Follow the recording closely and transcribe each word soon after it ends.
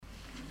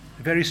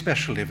a very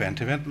special event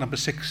number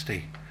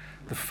 60,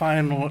 the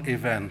final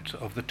event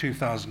of the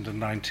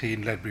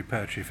 2019 Ledbury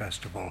Poetry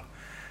Festival.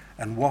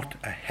 And what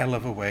a hell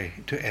of a way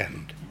to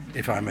end,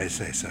 if I may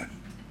say so.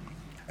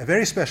 A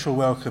very special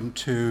welcome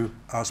to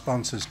our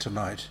sponsors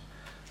tonight,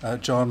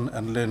 John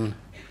and Lynn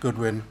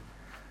Goodwin,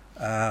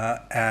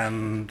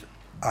 and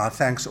our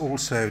thanks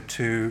also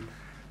to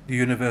the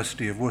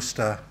University of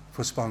Worcester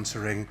for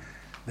sponsoring,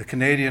 the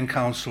Canadian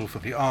Council for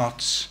the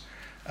Arts,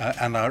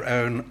 and our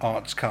own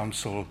Arts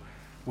Council,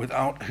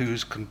 without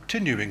whose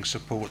continuing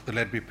support the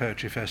Ledbury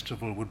Poetry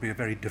Festival would be a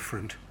very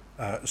different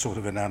sort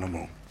of an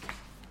animal.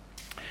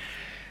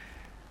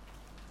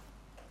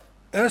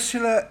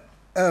 Ursula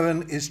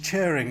Owen is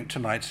chairing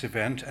tonight's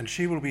event, and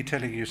she will be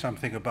telling you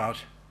something about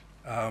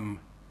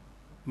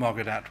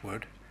Margaret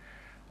Atwood.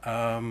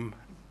 I'm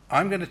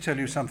going to tell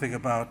you something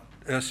about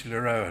Ursula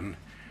Owen,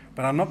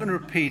 but I'm not going to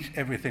repeat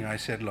everything I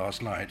said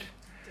last night,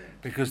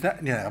 because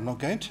I'm not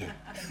going to,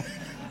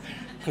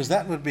 because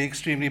that would be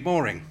extremely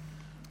boring.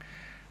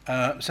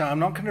 So I'm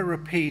not going to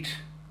repeat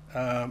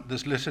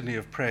this litany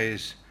of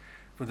praise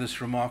for this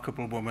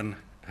remarkable woman,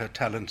 her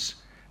talents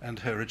and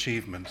her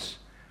achievements.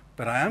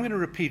 But I am going to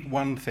repeat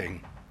one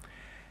thing.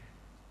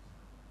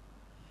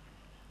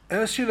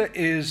 Ursula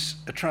is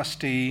a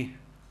trustee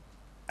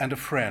and a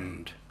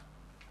friend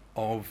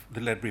of the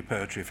Ledbury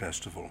Poetry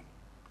Festival.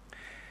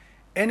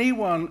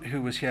 Anyone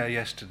who was here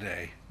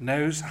yesterday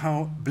knows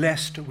how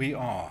blessed we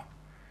are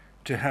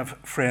to have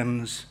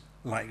friends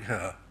like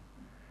her,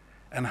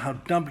 and how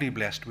doubly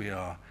blessed we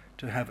are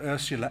to have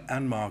Ursula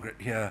and Margaret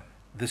here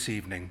this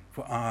evening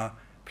for our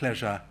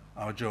pleasure,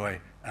 our joy,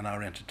 and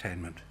our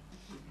entertainment.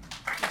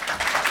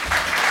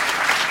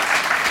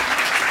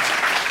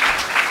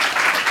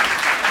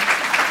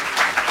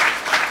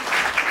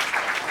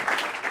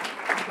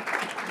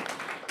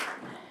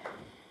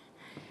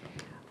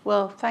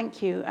 Well,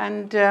 thank you.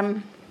 And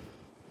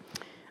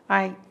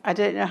I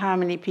don't know how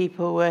many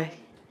people were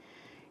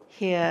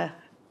here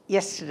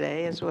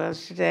yesterday as well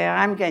as today.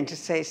 I'm going to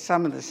say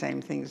some of the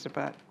same things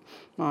about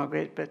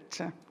Margaret,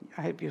 but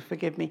I hope you'll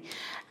forgive me.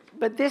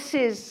 But this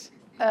is,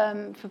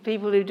 for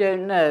people who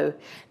don't know,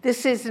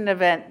 this is an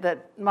event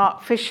that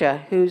Mark Fisher,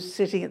 who's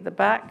sitting at the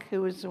back,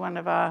 who was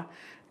a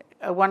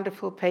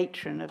wonderful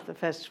patron of the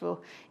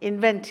festival,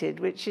 invented,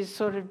 which is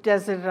sort of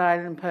desert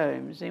island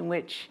poems in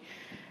which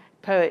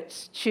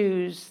poets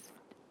choose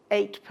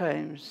 8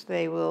 poems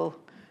they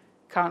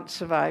can't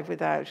survive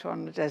without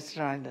on a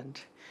desert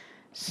island.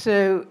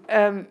 So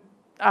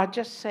I'll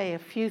just say a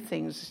few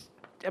things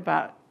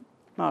about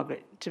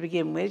Margaret to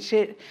begin with.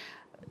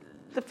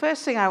 The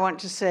first thing I want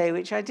to say,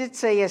 which I did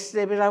say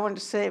yesterday, but I want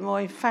to say it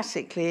more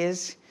emphatically,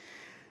 is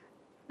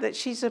that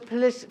she's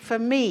for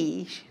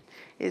me,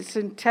 it's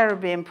a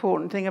terribly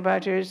important thing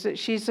about her, is that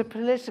she's a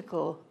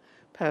political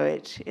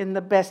poet in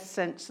the best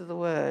sense of the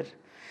word.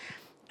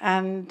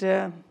 And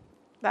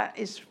that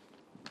is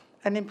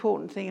an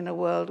important thing in a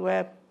world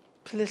where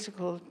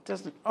political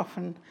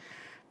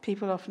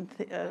people often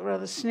are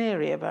rather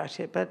sneery about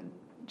it, but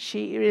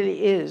she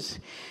really is.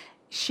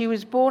 She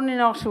was born in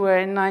Ottawa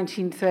in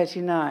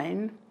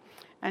 1939,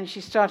 and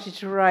she started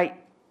to write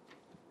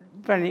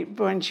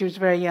when she was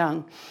very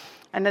young.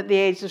 And at the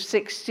age of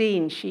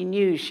 16, she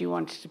knew she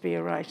wanted to be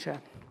a writer.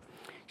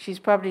 She's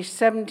published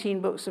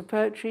 17 books of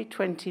poetry,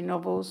 20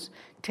 novels,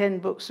 10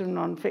 books of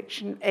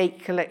non-fiction,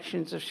 8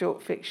 collections of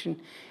short fiction,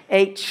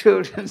 8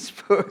 children's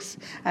books,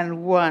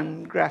 and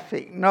 1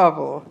 graphic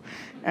novel,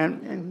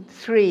 and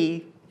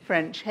 3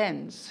 French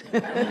hens.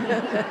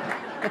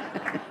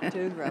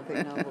 2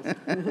 graphic novels.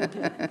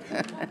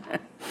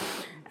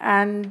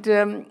 And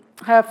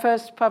her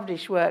first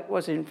published work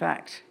was, in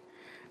fact,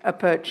 a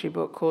poetry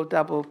book called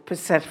Double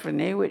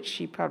Persephone, which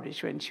she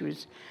published when she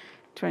was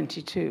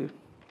 22.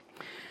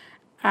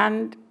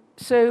 And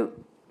so,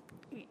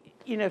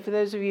 for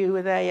those of you who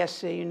were there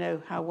yesterday, you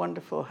know how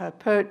wonderful her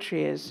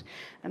poetry is.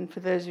 And for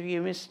those of you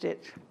who missed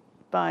it,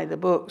 buy the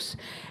books.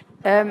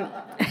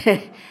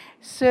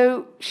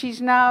 So she's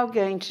now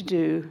going to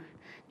do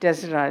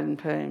Desert Island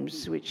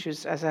Poems, which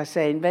was, as I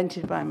say,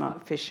 invented by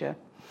Mark Fisher.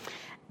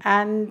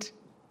 And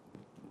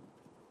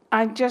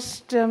I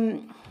just...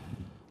 the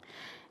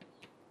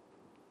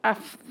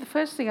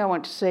first thing I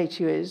want to say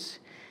to you is,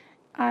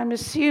 I'm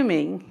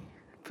assuming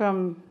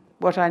from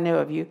what I know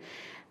of you,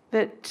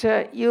 that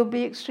you'll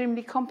be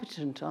extremely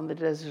competent on the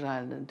desert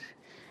island.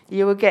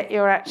 You will get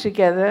your act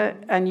together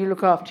and you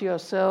look after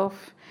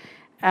yourself,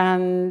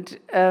 and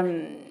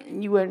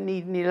you won't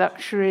need any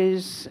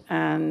luxuries,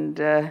 and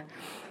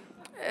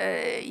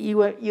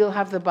you'll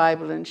have the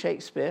Bible and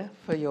Shakespeare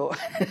for your...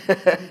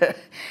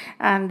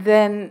 And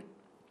then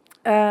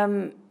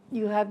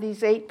you have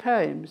these 8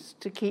 poems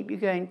to keep you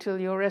going till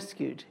you're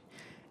rescued.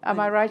 Am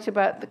I right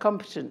about the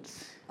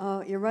competence?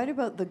 You're right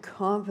about the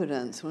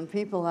competence. When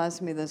people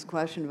ask me this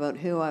question about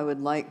who I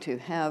would like to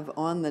have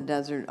on the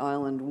desert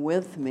island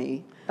with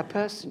me... A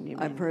person, you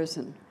mean? A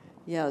person,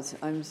 yes.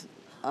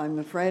 I'm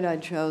afraid I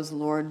chose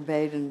Lord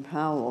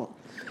Baden-Powell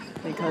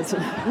because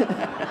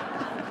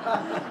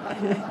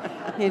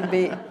he'd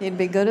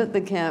be good at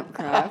the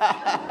campcraft.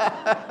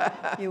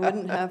 You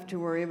wouldn't have to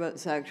worry about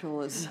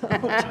sexual assault.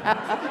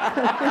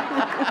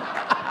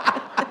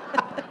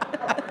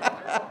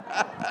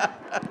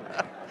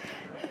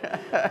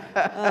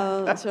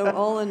 So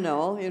all in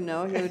all, you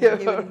would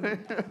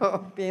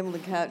be able to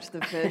catch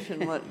the fish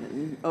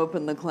and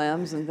open the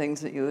clams and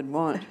things that you would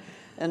want.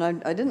 And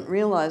I didn't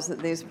realize that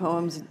these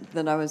poems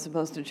that I was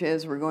supposed to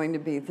choose were going to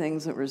be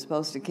things that were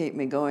supposed to keep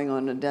me going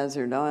on a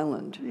desert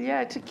island.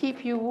 Yeah, to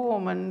keep you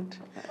warm and...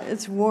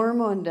 It's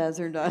warm on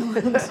desert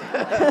islands.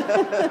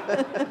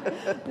 I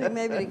think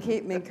maybe to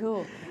keep me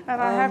cool.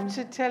 And I have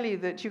to tell you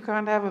that you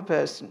can't have a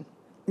person.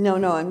 No,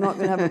 I'm not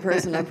going to have a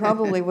person. I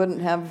probably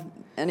wouldn't have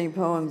any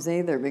poems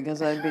either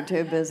because I'd be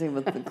too busy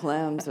with the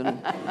clams and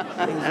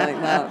things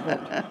like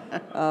that.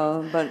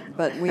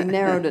 But we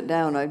narrowed it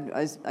down.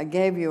 I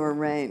gave you a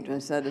range. I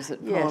said, is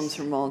it poems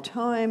from all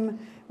time?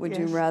 Would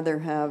you rather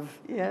have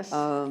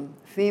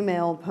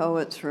female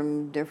poets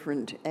from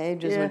different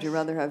ages? Would you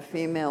rather have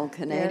female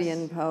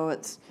Canadian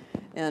poets?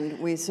 And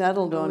we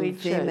settled on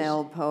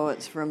female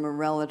poets from a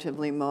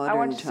relatively modern time. I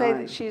want to say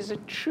that she's a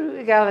true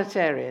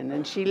egalitarian,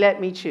 and she let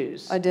me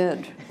choose. I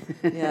did.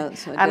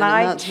 Yes, I did. And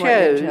I that's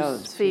what you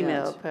chose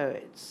female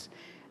poets.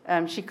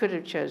 She could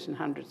have chosen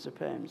hundreds of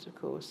poems, of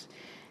course.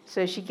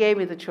 So she gave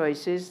me the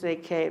choices. They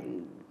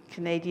came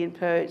Canadian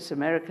poets,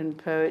 American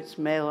poets,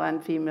 male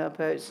and female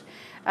poets.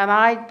 And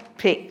I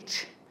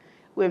picked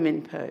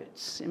women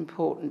poets,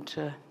 important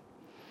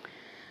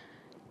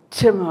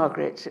to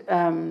Margaret.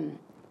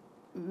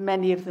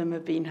 Many of them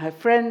have been her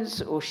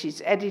friends, or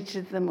she's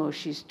edited them, or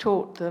she's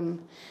taught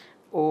them,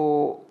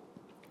 or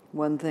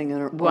one thing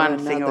or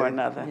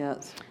another.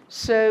 Yes.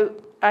 So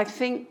I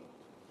think,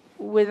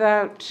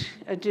 without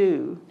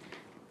ado,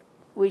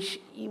 we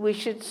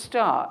should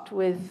start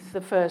with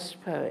the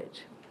first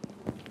poet.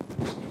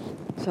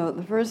 So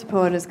the first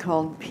poet is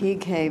called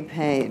P.K.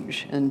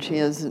 Page, and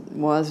she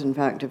was in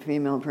fact a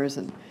female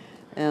person.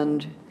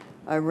 And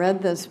I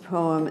read this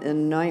poem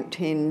in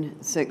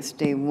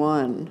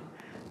 1961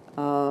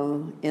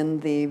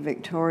 in the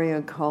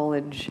Victoria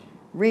College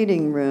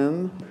reading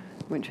room,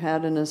 which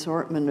had an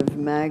assortment of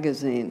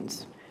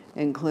magazines,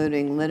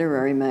 including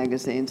literary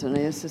magazines. And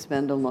I used to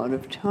spend a lot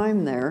of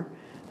time there,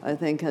 I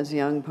think as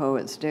young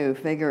poets do,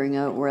 figuring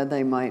out where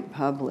they might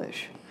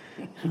publish.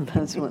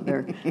 That's what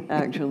they're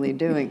actually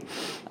doing.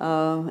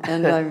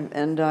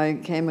 And I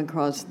came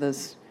across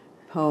this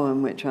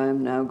poem, which I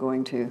am now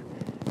going to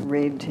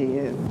read to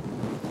you.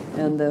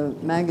 And the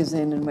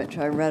magazine in which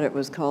I read it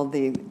was called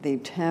the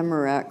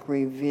Tamarack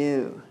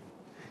Review.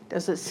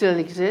 Does it still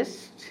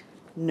exist?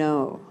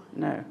 No.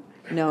 No.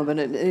 No, but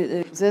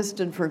it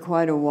existed for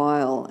quite a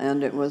while,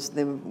 and it was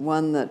the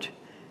one that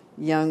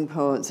young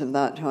poets of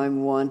that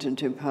time wanted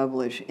to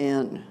publish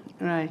in.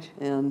 Right.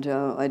 And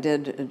I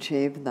did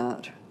achieve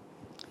that.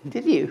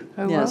 Did you?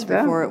 Oh, yes,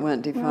 well before it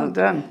went defunct.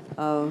 Well done.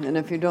 And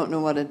if you don't know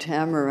what a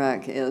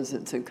tamarack is,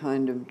 it's a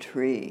kind of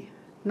tree.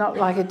 Not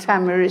like a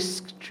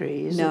tamarisk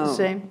tree, is it the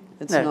same?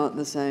 It's not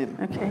the same.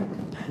 Okay.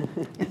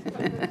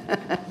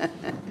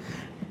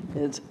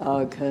 It's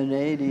a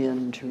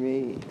Canadian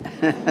tree.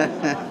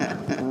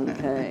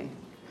 Okay.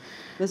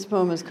 This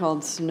poem is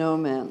called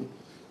Snowman.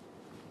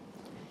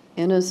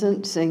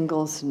 Innocent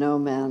single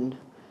snowman,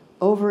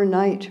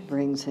 overnight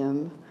brings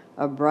him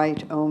a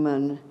bright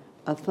omen,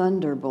 a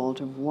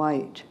thunderbolt of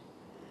white.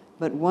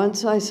 But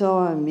once I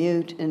saw a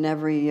mute in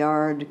every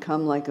yard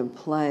come like a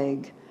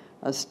plague,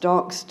 a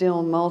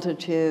stock-still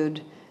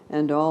multitude,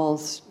 and all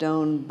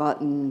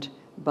stone-buttoned,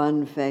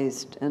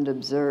 bun-faced, and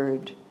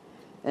absurd.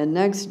 And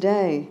next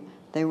day,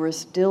 they were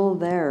still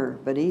there,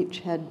 but each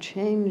had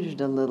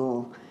changed a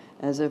little,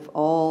 as if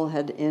all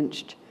had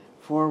inched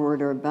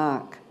forward or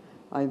back,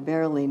 I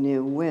barely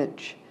knew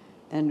which,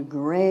 and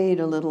grayed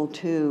a little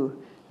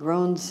too,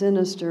 grown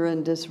sinister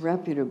and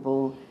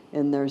disreputable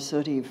in their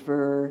sooty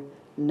fur,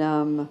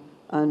 numb,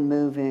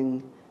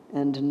 unmoving,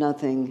 and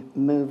nothing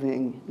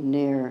moving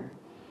near.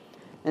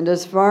 And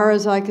as far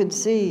as I could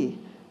see,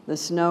 the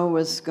snow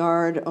was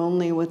scarred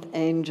only with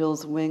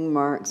angels' wing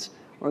marks,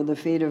 or the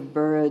feet of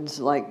birds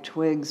like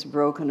twigs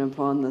broken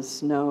upon the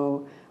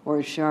snow,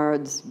 or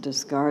shards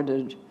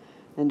discarded.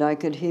 And I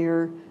could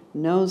hear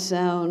no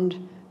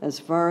sound as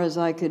far as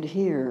I could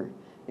hear,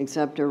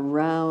 except a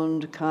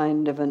round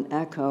kind of an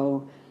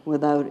echo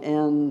without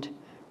end,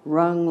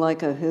 rung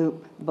like a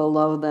hoop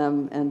below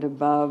them and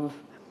above,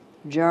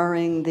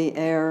 jarring the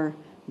air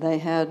they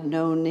had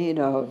no need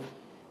of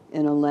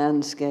in a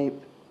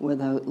landscape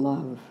without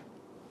love.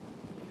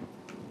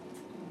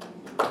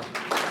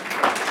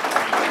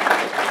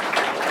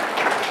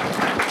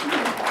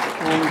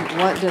 And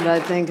what did I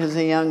think as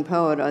a young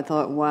poet? I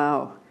thought,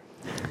 wow.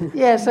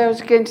 Yes, I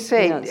was going to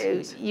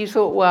say, you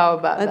thought wow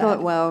about that. I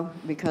thought wow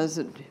because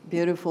it's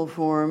beautiful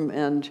form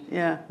and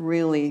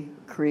really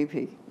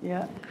creepy.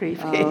 Yeah,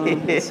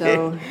 creepy.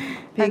 So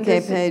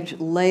P.K. Page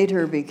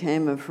later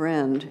became a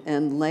friend,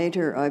 and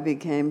later I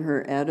became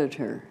her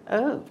editor.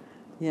 Oh.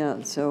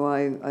 Yeah, so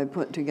I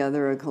put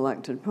together a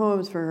collected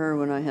poems for her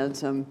when I had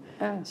some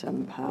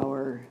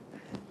power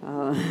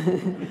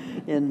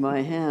in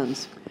my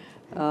hands.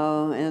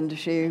 And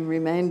she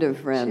remained a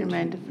friend. She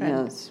remained a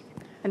friend. Yes.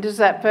 And does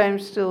that poem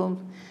still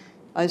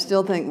I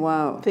still think,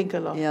 wow. think a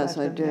lot? Yes,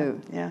 I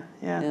do. Yeah,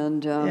 yeah.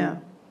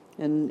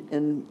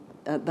 And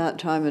at that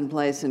time and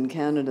place in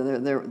Canada,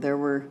 there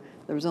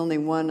was only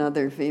one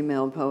other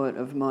female poet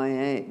of my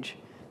age.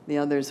 The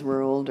others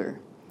were older.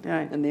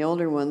 Right. And the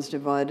older ones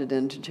divided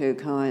into two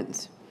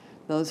kinds: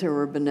 those who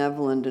were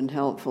benevolent and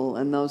helpful,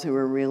 and those who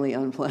were really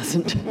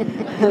unpleasant.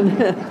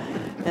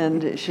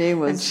 and she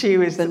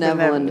was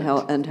benevolent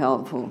and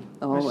helpful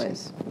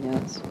always.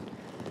 Yes.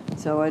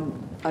 So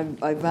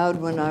I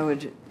vowed when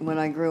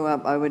I grew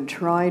up I would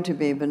try to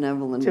be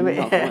benevolent and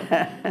helpful.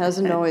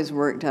 Hasn't always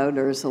worked out,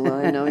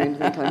 Ursula. I know you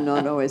think I'm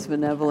not always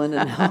benevolent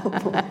and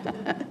helpful.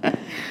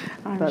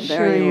 But sure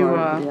there you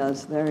are.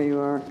 Yes, there you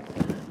are.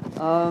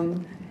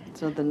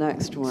 So the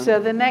next one. So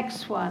the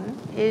next one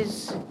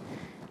is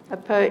a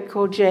poet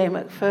called J.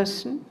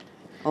 Macpherson.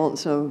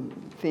 Also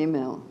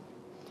female.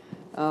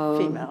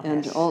 Female,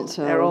 And yes.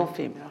 also They're all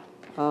female.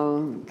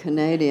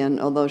 Canadian,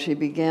 although she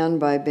began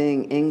by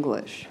being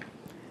English.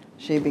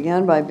 She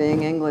began by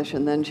being English,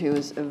 and then she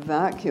was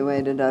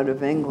evacuated out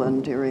of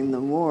England during the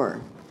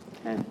war,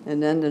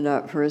 and ended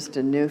up first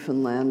in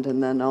Newfoundland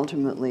and then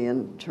ultimately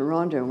in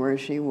Toronto, where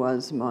she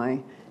was my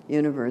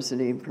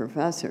university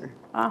professor.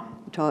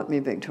 Taught me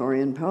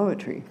Victorian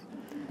poetry.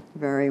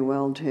 Very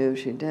well, too,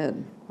 she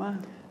did. Wow.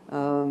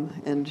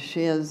 And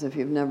she is, if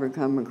you've never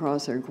come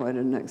across her, quite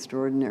an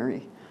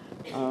extraordinary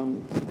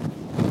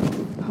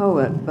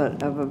poet,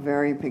 but of a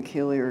very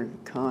peculiar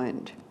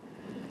kind.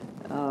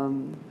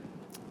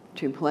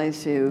 To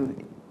place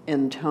you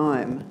in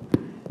time,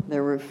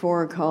 there were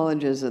 4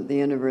 colleges at the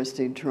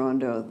University of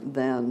Toronto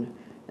then,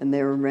 and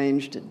they were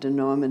arranged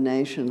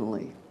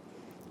denominationally.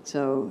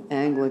 So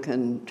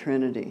Anglican,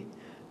 Trinity.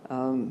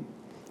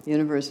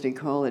 University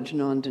College,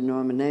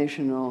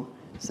 non-denominational.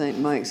 St.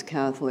 Mike's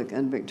Catholic,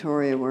 and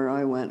Victoria, where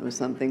I went, was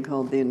something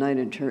called the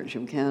United Church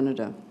of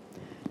Canada.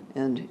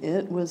 And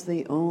it was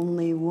the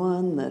only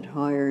one that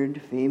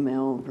hired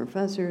female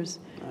professors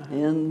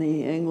in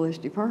the English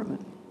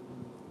department.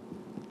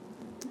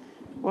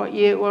 What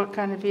year? What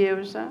kind of year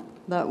was that?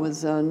 That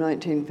was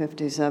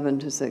 1957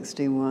 to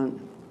 61.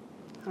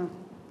 Oh.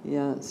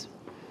 Yes.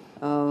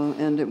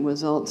 And it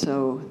was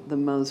also the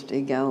most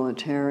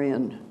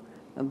egalitarian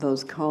of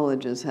those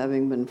colleges,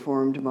 having been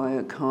formed by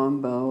a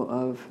combo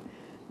of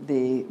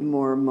the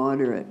more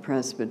moderate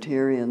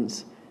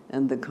Presbyterians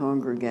and the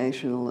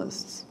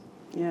Congregationalists.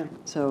 Yeah.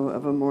 So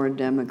of a more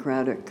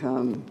democratic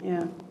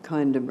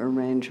kind of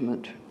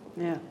arrangement.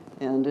 Yeah.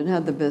 And it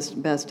had the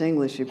best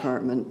English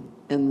department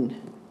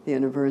in the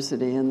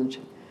university, and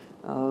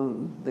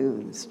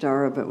the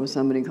star of it was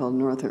somebody called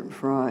Northrop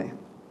Frye.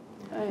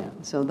 Oh, yeah.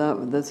 So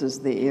this is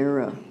the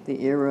era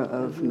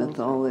of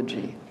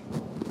mythology.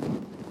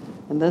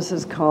 And this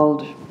is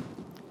called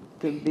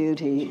The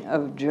Beauty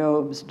of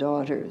Job's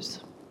Daughters.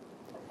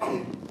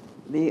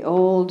 The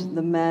old,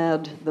 the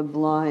mad, the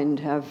blind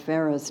have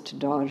fairest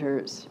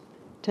daughters.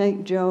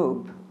 Take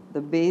Job,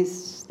 the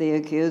beasts the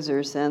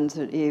accuser sends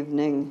at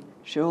evening,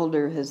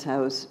 shoulder his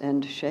house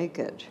and shake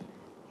it.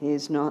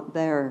 He's not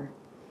there.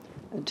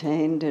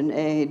 Attained in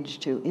age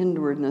to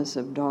inwardness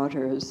of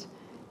daughters,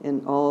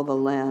 in all the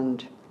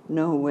land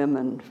no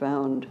women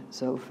found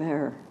so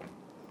fair.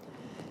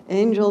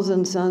 Angels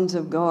and sons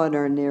of God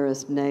are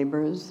nearest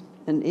neighbors,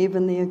 and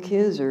even the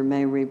accuser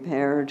may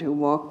repair to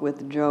walk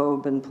with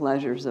Job and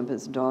pleasures of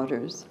his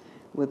daughters,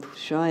 with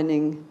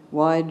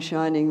wide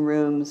shining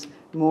rooms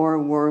more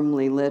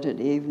warmly lit at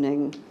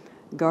evening,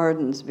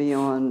 gardens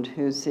beyond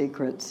whose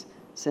secrets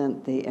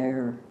scent the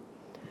air.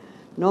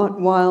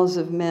 Not wiles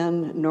of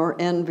men, nor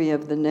envy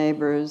of the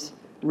neighbors,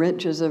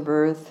 riches of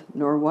earth,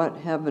 nor what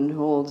heaven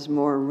holds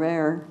more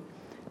rare,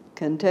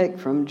 can take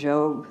from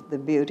Job the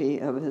beauty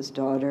of his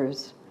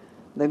daughters,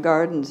 the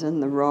gardens in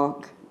the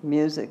rock,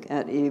 music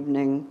at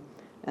evening,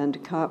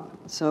 and cup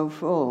so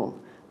full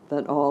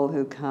that all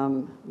who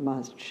come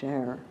must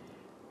share.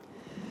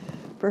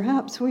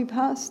 Perhaps we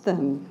passed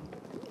them.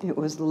 It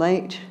was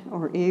late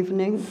or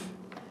evening,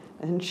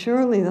 and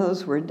surely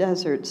those were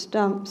desert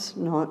stumps,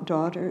 not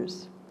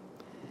daughters.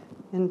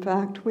 In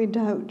fact, we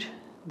doubt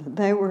that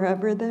they were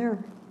ever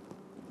there.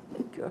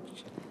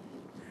 Gosh.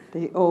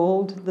 The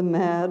old, the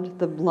mad,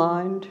 the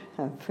blind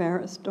have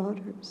fairest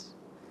daughters.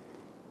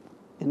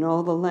 In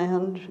all the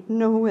land,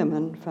 no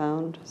women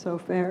found so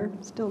fair.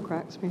 Still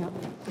cracks me up.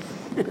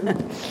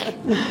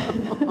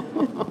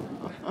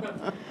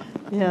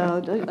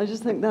 Yeah, I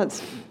just think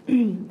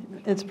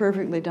it's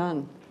perfectly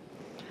done.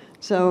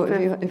 So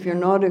if you're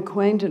not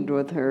acquainted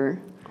with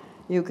her,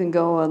 you can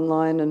go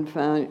online and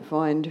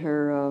find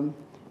her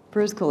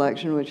first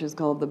collection, which is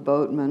called The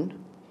Boatman,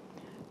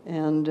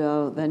 and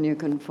then you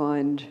can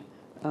find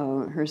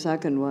her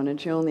second one, and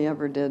she only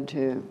ever did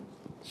 2.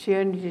 She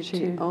only did 2?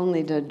 She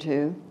only did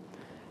 2.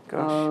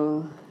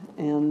 Gosh.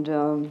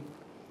 And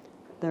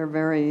they're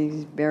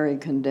very, very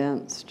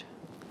condensed.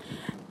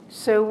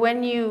 So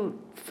when you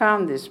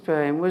found this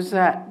poem, was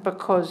that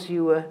because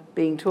you were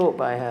being taught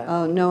by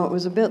her? No, it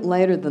was a bit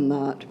later than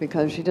that,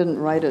 because she didn't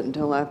write it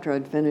until after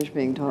I'd finished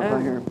being taught by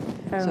her.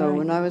 So right.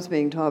 when I was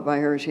being taught by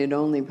her, she had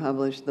only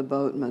published The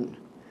Boatman.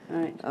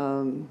 Right.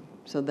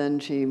 So then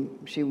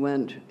she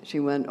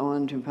went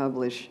on to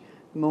publish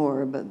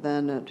more, but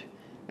then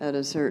at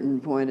a certain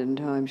point in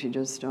time, she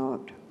just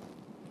stopped.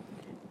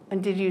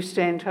 And did you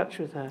stay in touch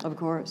with her? Of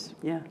course.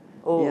 Yeah.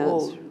 Yes.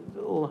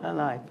 All her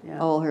life. Yeah.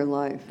 All her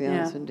life,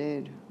 yes, Yeah.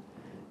 indeed.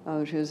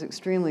 She was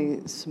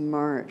extremely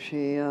smart.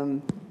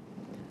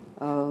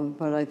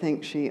 But I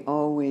think she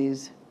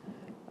always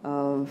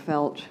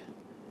felt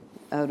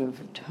out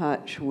of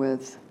touch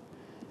with.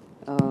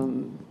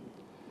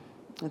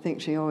 I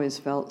think she always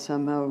felt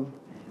somehow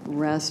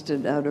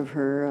wrested out of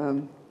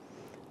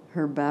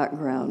her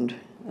background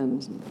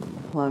and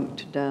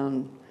plunked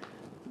down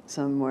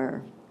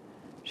somewhere.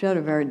 She had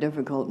a very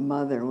difficult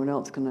mother. What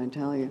else can I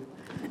tell you?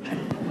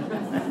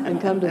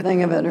 And come to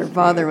think of it, her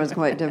father was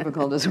quite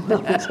difficult as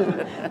well. So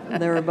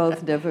they were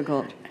both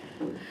difficult.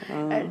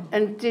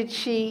 And did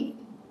she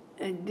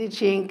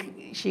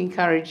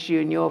encourage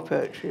you in your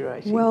poetry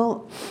writing?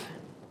 Well,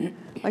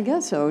 I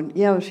guess so.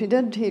 Yeah, she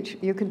did teach.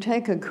 You could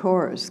take a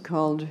course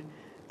called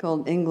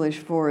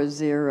English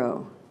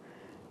 4.0,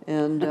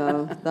 and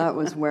that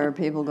was where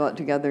people got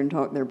together and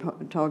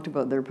talked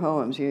about their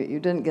poems. You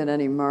didn't get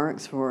any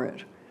marks for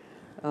it.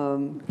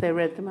 They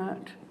read them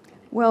out?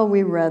 Well,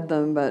 we read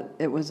them, but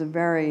it was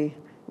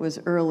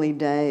early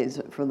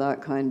days for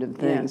that kind of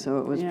thing, so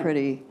it was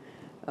pretty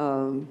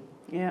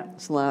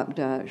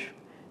slapdash.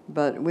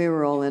 But we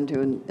were all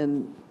into,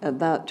 and at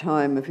that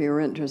time, if you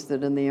were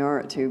interested in the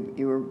arts,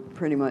 you were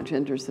pretty much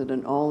interested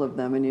in all of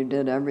them, and you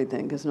did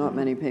everything, because not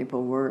many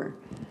people were.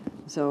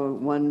 So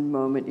one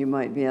moment you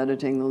might be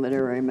editing the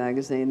literary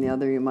magazine, the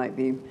other you might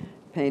be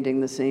painting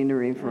the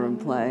scenery for a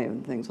play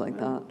and things like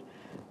that.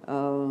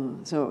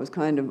 So it was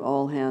kind of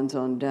all hands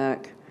on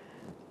deck,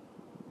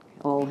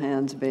 all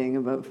hands being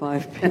about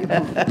 5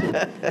 people.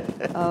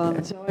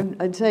 So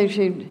I'd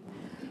say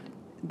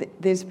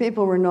these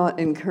people were not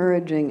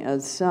encouraging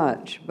as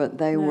such, but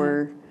they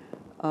were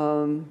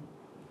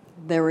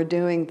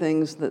doing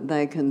things that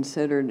they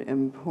considered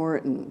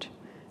important.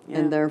 Yeah.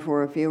 And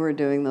therefore, if you were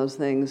doing those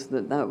things,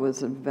 that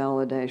was a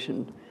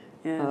validation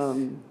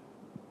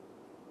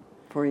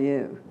for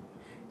you.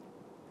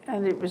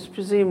 And it was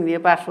presumably a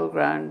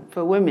battleground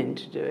for women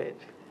to do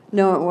it.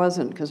 No, it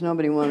wasn't, because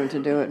nobody wanted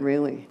to do it,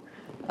 really.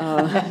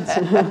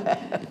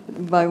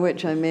 By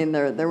which I mean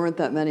there weren't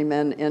that many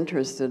men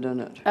interested in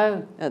it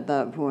at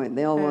that point.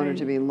 They all wanted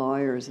to be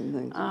lawyers and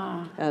things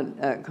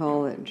at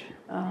college.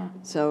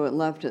 So it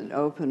left it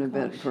open a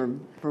bit for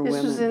women.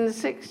 This was in the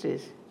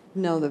 60s?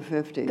 No, the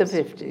 50s. The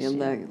 50s,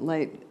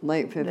 late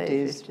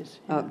 50s,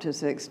 up to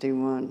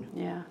 61.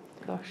 Yeah,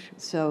 gosh.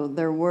 So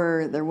there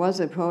was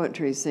a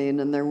poetry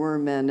scene, and there were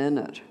men in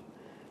it,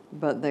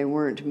 but they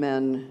weren't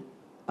men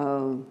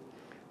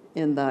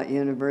in that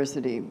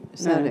university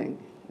setting. No.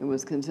 It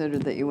was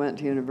considered that you went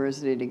to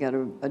university to get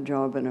a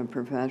job in a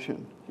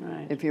profession,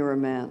 if you were a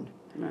man.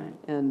 Right.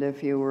 And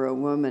if you were a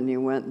woman,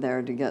 you went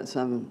there to get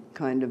some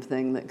kind of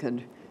thing that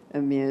could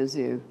amuse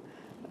you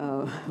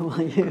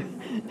while you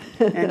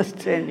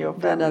entertain your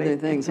family. did other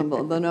things,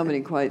 although nobody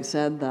quite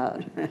said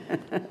that.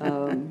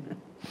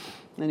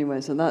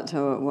 Anyway, so that's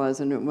how it was,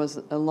 and it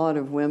was a lot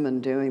of women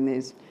doing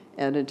these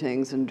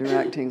editings and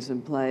directings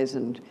and plays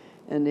and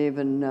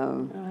even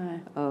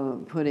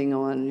putting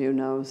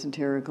on,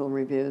 satirical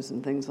reviews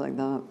and things like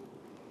that.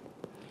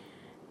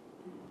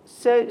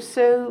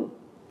 So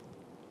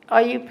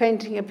are you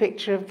painting a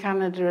picture of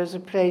Canada as a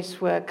place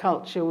where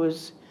culture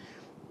was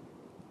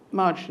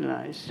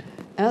marginalized?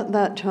 At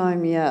that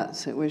time,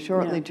 yes. It was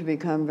shortly to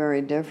become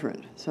very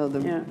different. So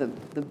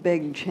the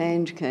big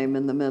change came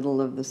in the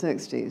middle of the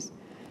 60s.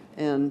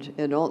 And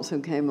it also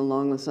came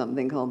along with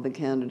something called the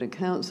Canada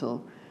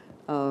Council,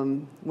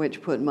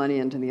 which put money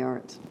into the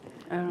arts.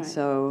 All right.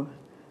 So,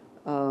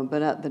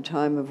 but at the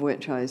time of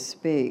which I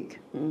speak,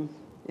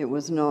 it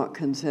was not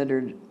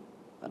considered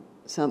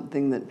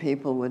something that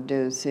people would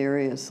do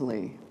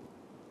seriously.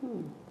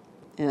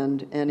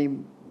 And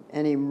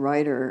any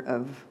writer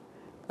of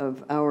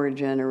our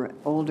the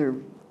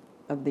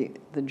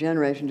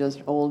generation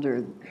just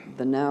older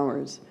than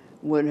ours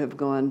would have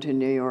gone to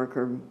New York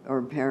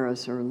or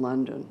Paris or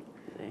London,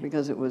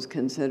 because it was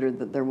considered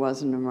that there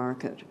wasn't a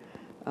market.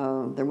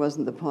 There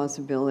wasn't the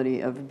possibility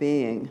of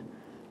being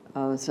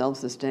a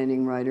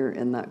self-sustaining writer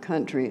in that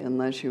country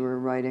unless you were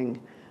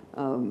writing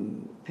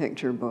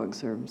picture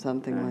books or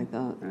something like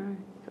that.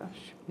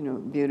 Gosh.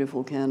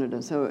 Beautiful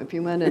Canada. So if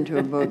you went into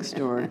a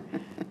bookstore,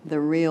 the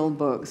real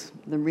books,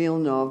 the real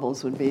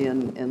novels would be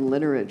in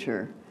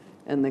literature,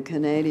 and the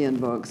Canadian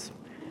books,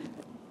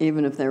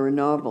 even if they were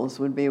novels,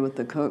 would be with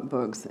the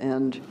cookbooks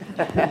and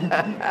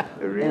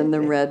and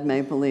the red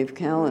maple leaf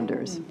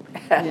calendars.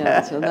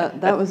 Yeah, so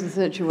that was the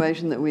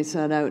situation that we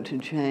set out to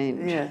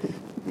change. Yes,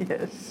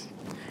 yes.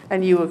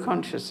 And you were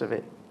conscious of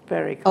it,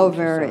 very conscious. Oh,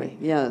 very, of it.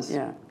 yes.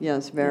 Yeah.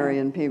 Yes, very,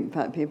 and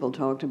people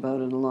talked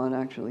about it a lot,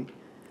 actually.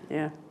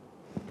 Yeah.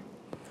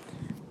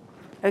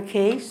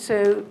 Okay,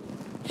 so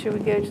shall we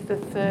go to the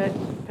third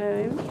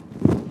poem?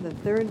 The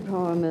third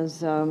poem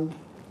is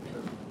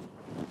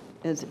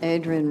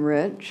Adrienne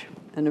Rich,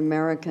 an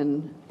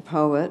American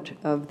poet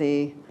of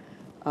the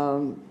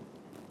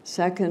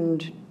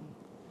second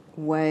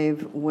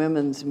wave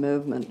women's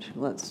movement.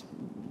 Let's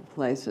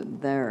place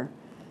it there.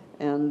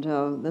 And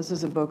this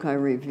is a book I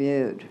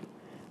reviewed.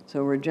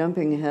 So we're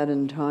jumping ahead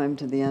in time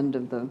to the end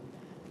of the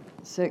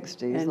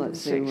 60s. Let's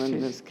see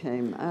when this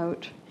came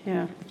out.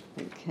 Yeah.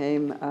 It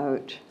came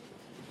out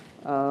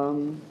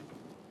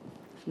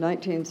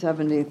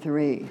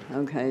 1973.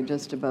 Okay,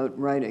 just about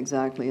right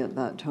exactly at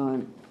that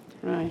time.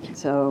 Right.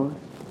 So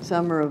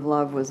Summer of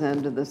Love was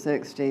end of the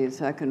 60s.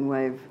 Second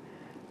wave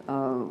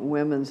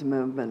women's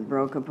movement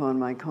broke upon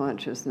my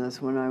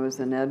consciousness when I was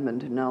in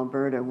Edmonton,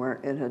 Alberta,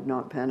 where it had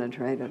not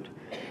penetrated.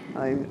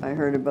 I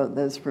heard about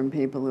this from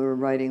people who were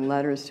writing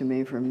letters to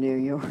me from New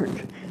York.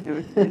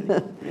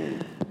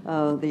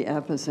 The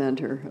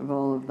epicenter of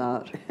all of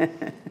that.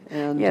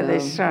 And, yeah, they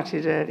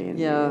started early in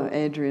New York.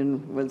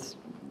 Adrian was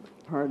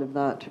part of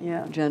that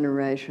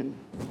generation.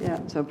 Yeah.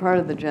 So part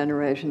of the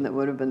generation that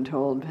would have been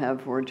told,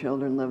 have 4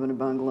 children, live in a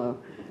bungalow,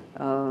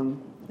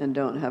 and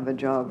don't have a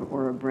job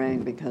or a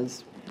brain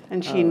because...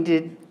 And she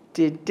did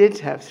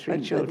have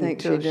 3 children. I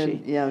think she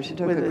did. Yeah, she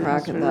took a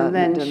crack at that. And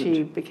then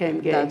she became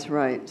gay. That's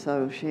right.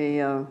 So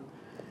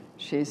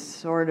she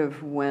sort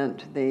of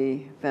went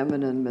the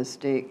feminine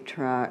mystique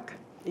track.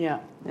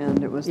 Yeah.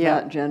 And it was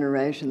that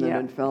generation that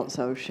had felt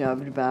so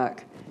shoved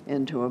back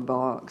into a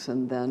box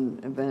and then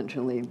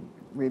eventually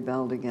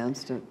rebelled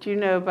against it. Do you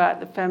know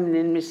about the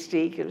feminine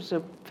mystique? It was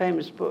a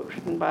famous book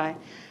written by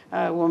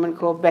a woman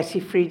called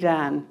Betty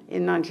Friedan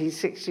in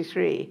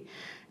 1963.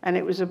 And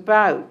it was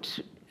about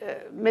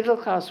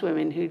middle-class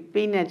women who'd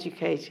been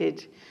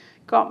educated,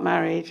 got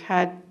married,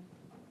 had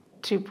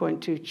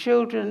 2.2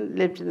 children,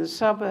 lived in the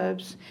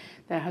suburbs.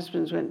 Their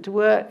husbands went to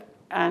work,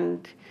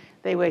 and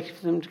they waited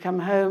for them to come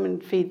home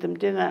and feed them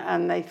dinner,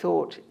 and they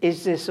thought,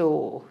 is this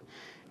all?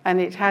 And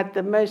it had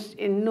the most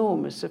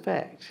enormous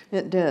effect.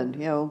 It did.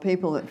 You know,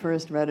 people at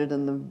first read it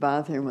in the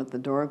bathroom with the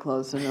door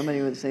closed, so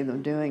nobody would see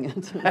them doing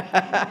it. So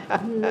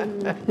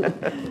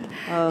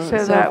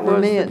that for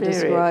me, it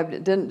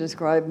didn't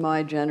describe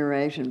my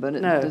generation, but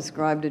it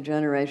described a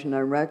generation I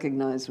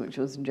recognized, which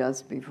was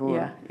just before.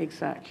 Yeah,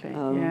 exactly.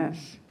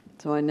 Yes.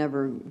 So I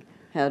never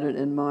had it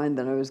in mind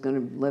that I was going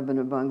to live in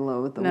a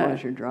bungalow with the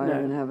washer dryer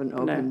and have an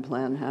open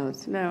plan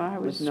house. No, I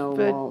was with no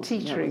walls.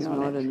 teetering on it.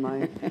 That was not in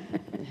my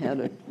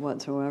head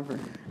whatsoever.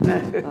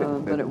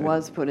 But it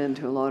was put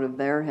into a lot of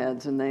their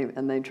heads, and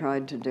they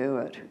tried to do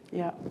it.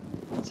 Yeah.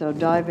 So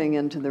diving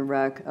into the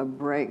wreck, a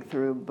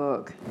breakthrough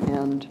book,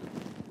 and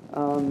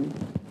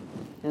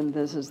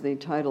this is the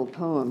title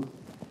poem.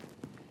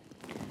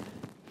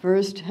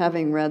 First,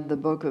 having read the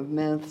Book of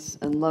Myths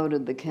and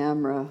loaded the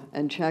camera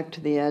and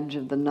checked the edge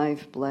of the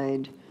knife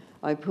blade,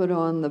 I put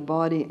on the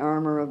body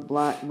armor of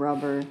black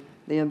rubber,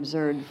 the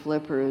absurd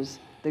flippers,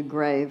 the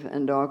grave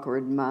and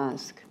awkward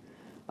mask.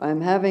 I am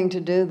having to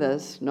do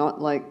this,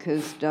 not like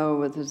Cousteau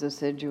with his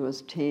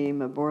assiduous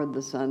team aboard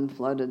the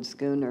sun-flooded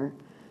schooner,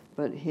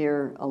 but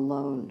here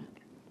alone.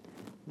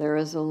 There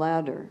is a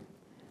ladder.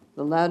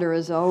 The ladder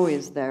is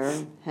always there,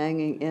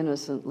 hanging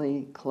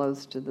innocently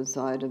close to the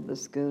side of the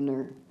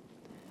schooner.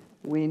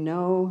 We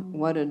know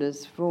what it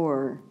is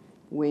for,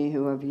 we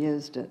who have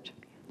used it.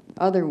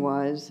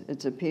 Otherwise,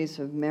 it's a piece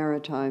of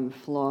maritime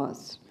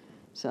floss,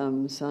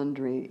 some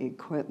sundry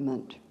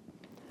equipment.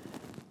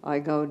 I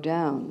go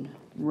down,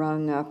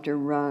 rung after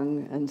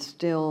rung, and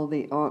still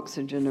the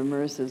oxygen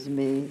immerses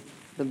me,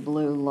 the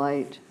blue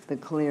light, the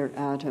clear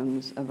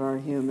atoms of our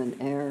human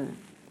air.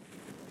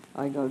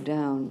 I go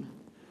down.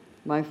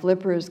 My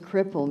flippers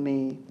cripple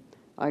me.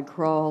 I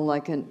crawl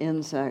like an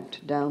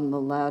insect down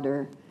the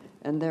ladder,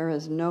 and there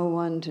is no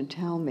one to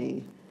tell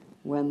me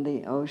when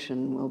the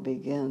ocean will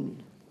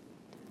begin.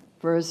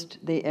 First,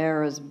 the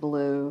air is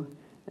blue,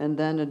 and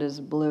then it is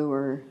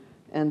bluer,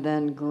 and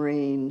then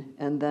green,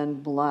 and then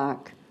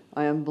black.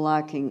 I am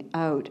blacking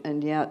out,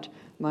 and yet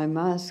my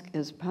mask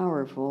is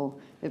powerful.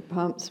 It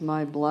pumps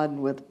my blood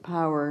with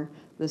power.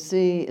 The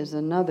sea is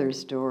another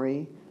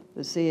story.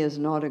 The sea is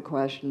not a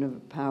question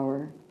of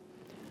power.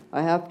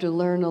 I have to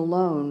learn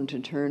alone to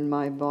turn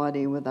my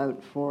body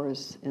without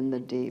force in the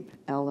deep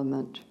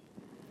element.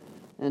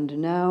 And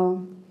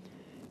now,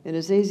 it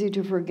is easy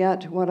to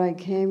forget what I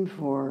came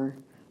for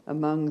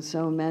among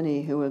so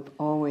many who have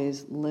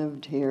always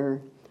lived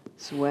here,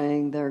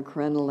 swaying their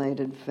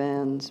crenellated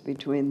fans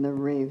between the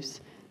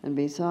reefs. And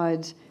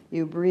besides,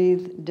 you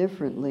breathe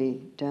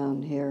differently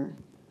down here.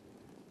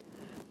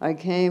 I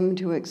came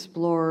to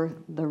explore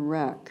the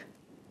wreck.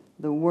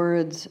 The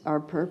words are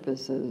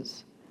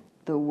purposes.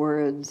 The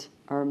words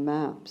are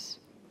maps.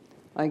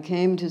 I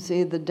came to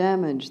see the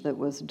damage that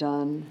was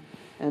done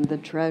and the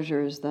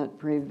treasures that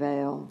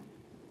prevail.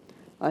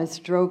 I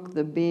stroke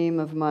the beam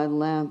of my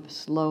lamp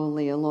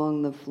slowly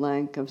along the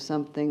flank of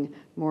something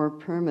more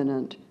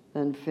permanent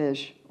than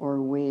fish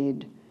or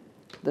weed.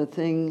 The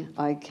thing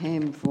I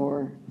came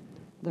for,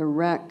 the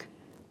wreck,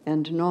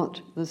 and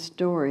not the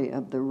story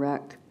of the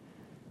wreck,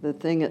 the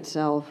thing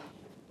itself,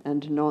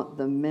 and not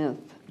the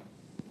myth.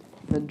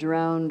 The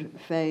drowned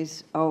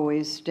face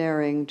always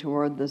staring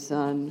toward the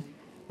sun,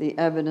 the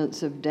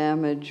evidence of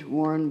damage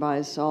worn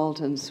by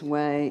salt and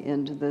sway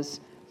into this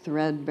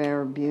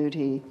threadbare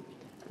beauty,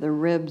 the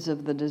ribs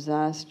of the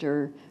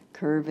disaster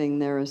curving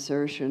their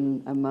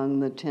assertion among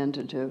the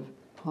tentative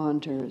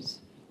haunters.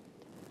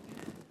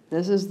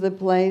 This is the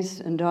place,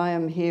 and I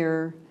am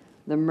here,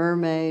 the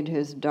mermaid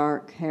whose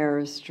dark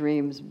hair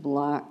streams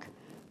black,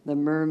 the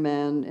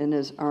merman in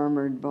his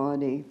armored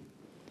body.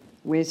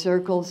 We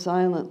circle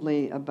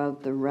silently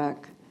about the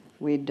wreck.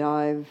 We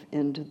dive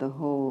into the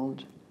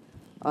hold.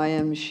 I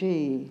am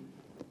she.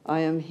 I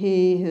am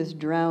he whose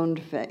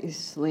drowned face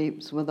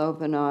sleeps with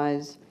open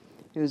eyes,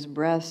 whose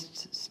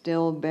breasts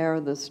still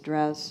bear the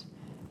stress,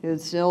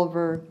 whose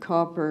silver,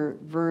 copper,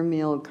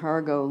 vermeil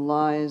cargo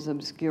lies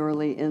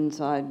obscurely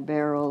inside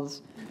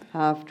barrels,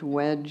 half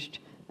wedged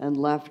and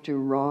left to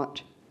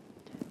rot.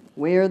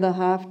 We are the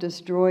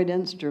half-destroyed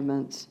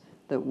instruments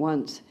that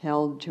once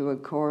held to a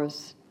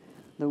course,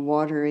 the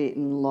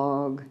water-eaten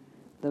log,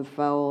 the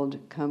fouled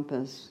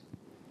compass.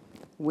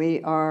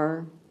 We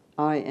are,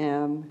 I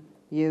am,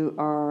 you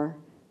are,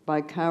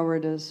 by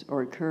cowardice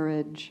or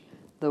courage,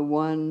 the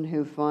one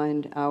who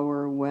find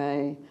our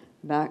way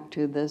back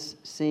to this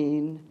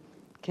scene,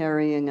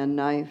 carrying a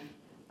knife,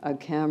 a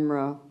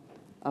camera,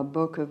 a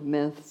book of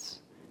myths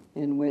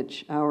in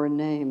which our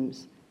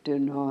names do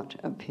not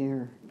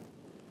appear.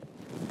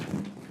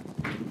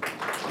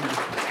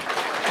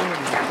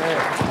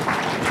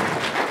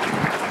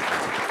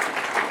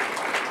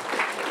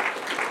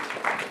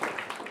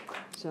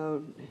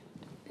 So,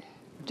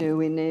 do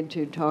we need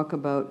to talk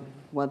about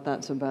what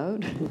that's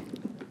about?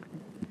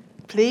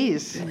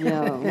 Please.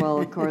 Yeah, well,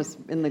 of course,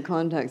 in the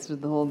context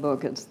of the whole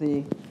book, it's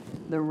the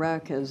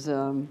wreck is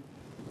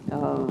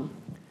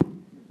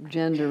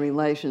gender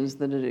relations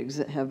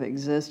that have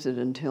existed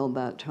until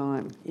that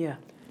time. Yeah.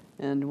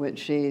 And which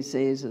she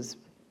sees as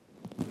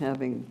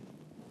having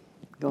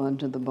gone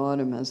to the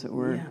bottom, as it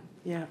were.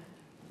 Yeah.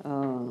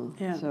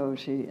 Yeah. So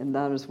and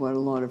that is what a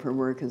lot of her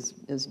work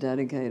is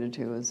dedicated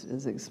to,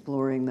 is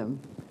exploring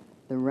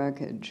the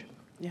wreckage.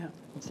 Yeah.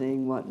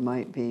 Seeing what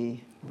might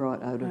be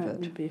brought out of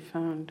it. To be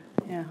found.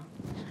 Yeah.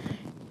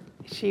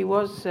 She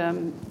was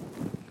a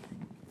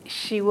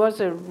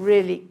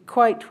really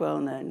quite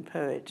well-known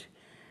poet,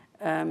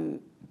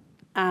 and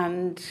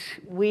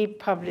we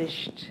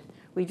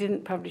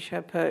didn't publish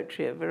her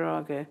poetry at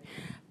Virago,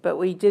 but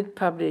we did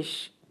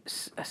publish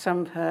some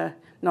of her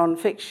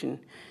non-fiction.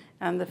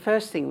 And the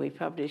first thing we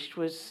published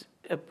was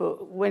a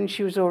book, when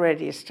she was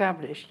already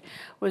established,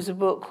 was a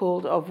book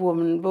called Of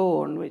Woman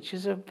Born, which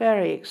is a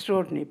very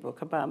extraordinary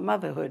book about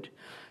motherhood.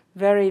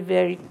 Very,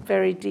 very,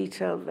 very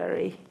detailed,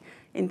 very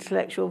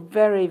intellectual,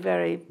 very,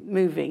 very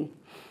moving.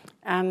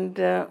 And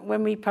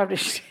when we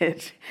published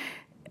it,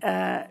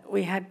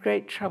 we had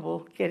great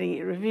trouble getting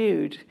it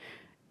reviewed.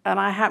 And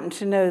I happened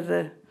to know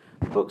the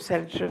books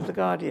editor of The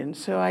Guardian,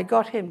 so I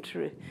got him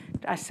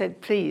I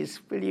said,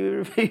 please, will you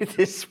review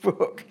this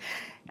book?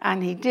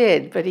 And he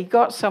did, but he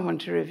got someone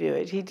to review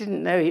it. He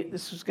didn't know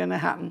this was going to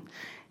happen,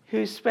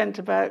 who spent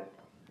about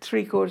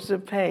 3/4 of a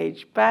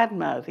page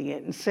bad-mouthing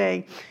it and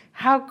saying,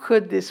 how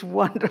could this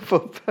wonderful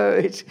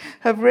poet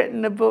have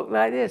written a book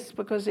like this?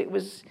 Because it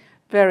was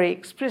very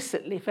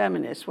explicitly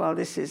feminist. Well,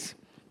 this is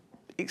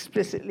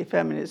explicitly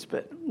feminist,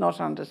 but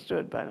not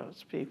understood by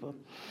lots of people.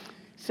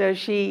 So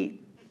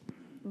she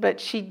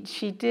was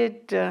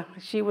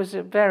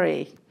a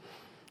very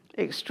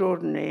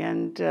extraordinary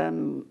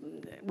and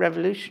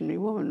revolutionary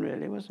woman,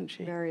 really, wasn't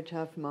she? Very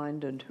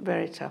tough-minded.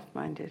 Very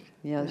tough-minded.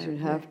 Yes, you'd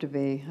have to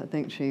be. I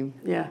think she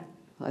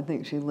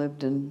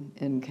lived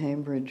in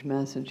Cambridge,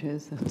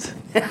 Massachusetts.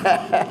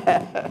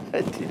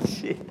 Did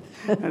she?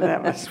 Well,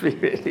 that must be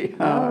really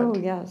hard. Oh,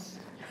 yes.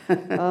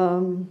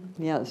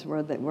 Yes,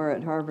 where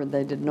at Harvard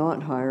they did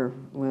not hire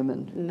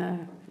women. No.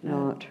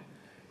 Not.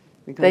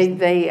 Because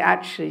they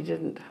actually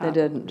didn't hire.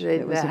 They didn't.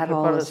 It was they had a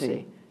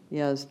policy.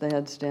 Yes, they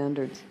had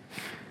standards.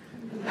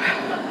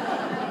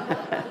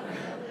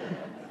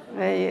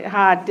 They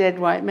hired dead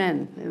white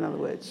men, in other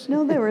words.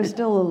 No, they were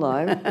still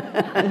alive.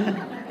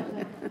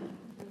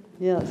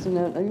 Yes, and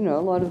a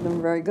lot of them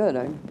are very good.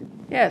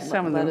 Yes,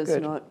 some of them are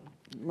good.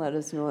 Let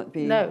us not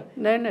be. No.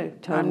 Totally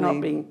I'm not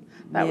being.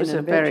 That was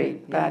a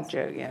very bad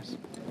joke. Yes.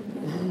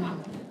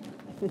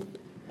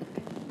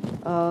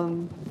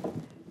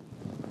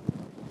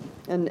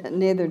 And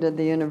neither did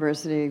the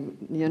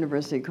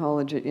University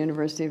College at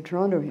University of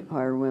Toronto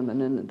hire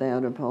women, and they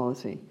had a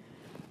policy.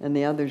 And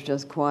the others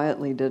just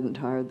quietly didn't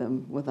hire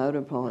them without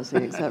a policy,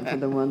 except for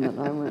the one that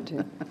I went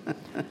to.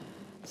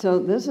 So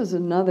this is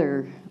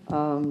another,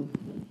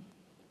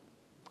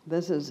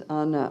 this is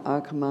Anna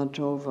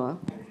Akhmatova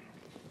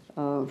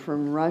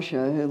from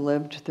Russia, who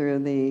lived through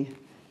the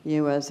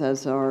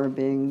USSR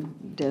being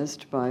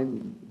dissed by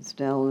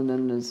Stalin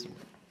and his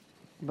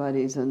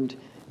buddies and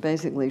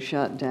basically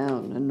shut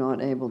down and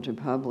not able to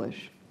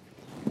publish.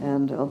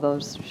 And although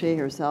she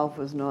herself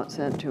was not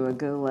sent to a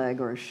gulag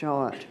or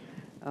shot,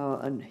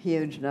 a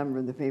huge number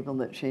of the people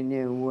that she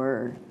knew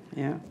were.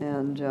 Yeah.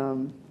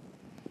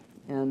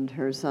 And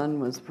her son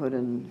was put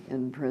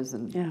in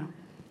prison. Yeah.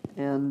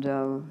 And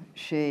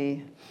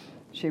she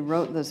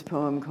wrote this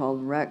poem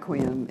called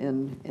Requiem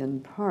in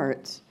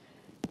parts,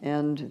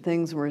 and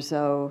things were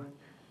so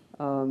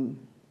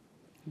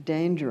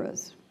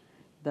dangerous,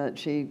 that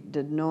she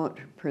did not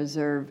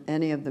preserve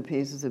any of the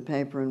pieces of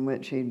paper in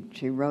which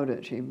she wrote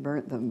it. She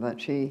burnt them, but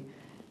she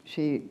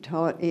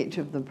taught each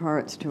of the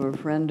parts to a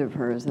friend of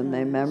hers, and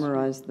they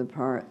memorized the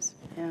parts.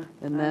 Yeah.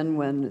 And then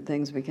when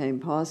things became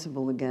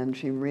possible again,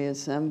 she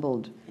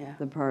reassembled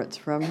the parts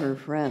from her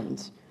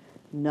friends,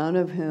 none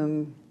of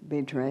whom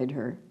betrayed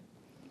her.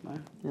 Wow.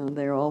 You know,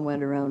 they all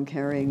went around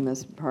carrying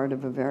this part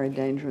of a very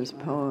dangerous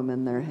poem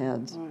in their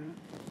heads. Wow.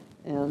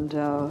 And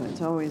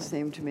it's always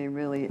seemed to me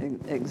really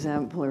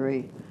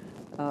exemplary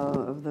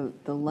of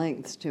the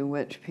lengths to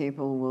which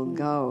people will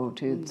go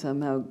to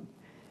somehow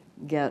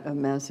get a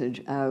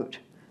message out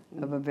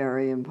of a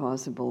very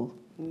impossible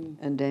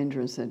and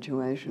dangerous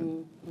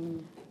situation.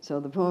 So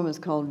the poem is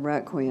called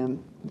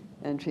Requiem,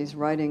 and she's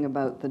writing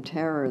about the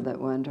terror that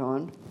went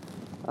on.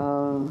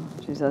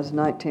 She says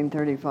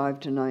 1935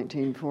 to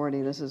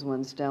 1940. This is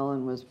when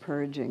Stalin was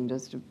purging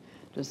just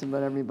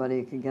about everybody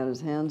he could get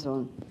his hands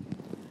on.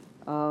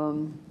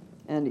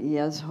 And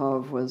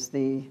Yezhov was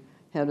the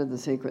head of the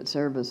Secret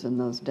Service in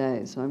those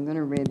days. So I'm going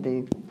to read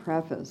the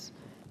preface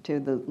to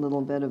the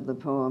little bit of the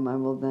poem I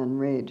will then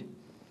read.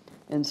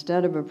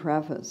 Instead of a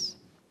preface,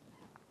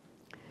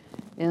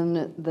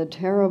 in the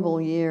terrible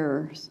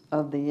years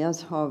of the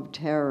Yezhov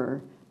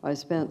terror, I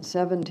spent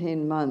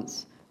 17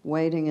 months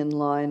waiting in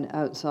line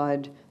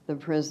outside the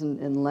prison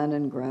in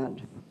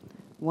Leningrad.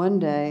 One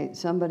day,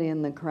 somebody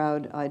in the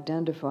crowd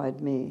identified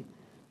me.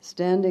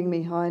 Standing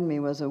behind me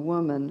was a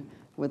woman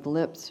with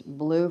lips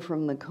blue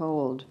from the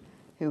cold,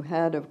 who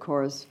had, of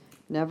course,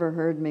 never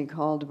heard me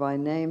called by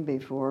name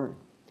before.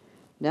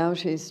 Now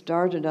she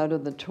started out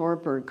of the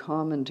torpor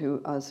common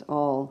to us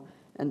all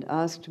and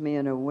asked me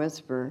in a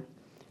whisper,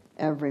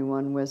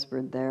 everyone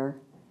whispered there,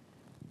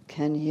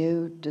 "Can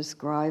you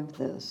describe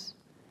this?"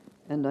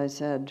 And I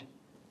said,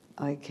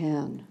 "I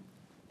can."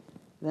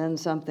 Then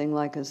something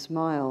like a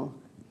smile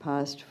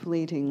passed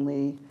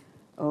fleetingly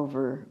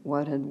over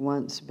what had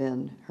once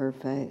been her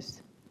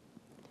face.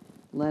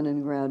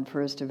 Leningrad,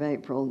 1st of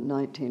April,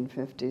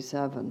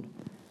 1957.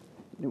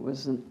 It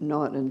was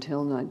not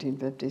until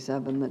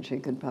 1957 that she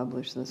could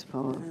publish this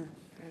poem,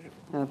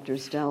 after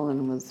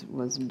Stalin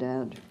was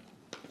dead.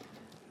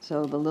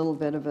 So the little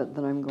bit of it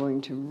that I'm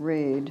going to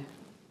read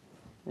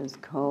is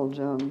called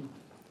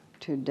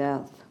To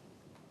Death.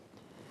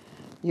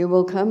 You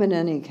will come in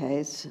any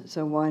case,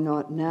 so why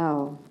not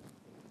now?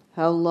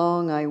 How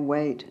long I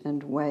wait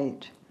and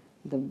wait,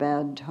 the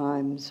bad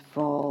times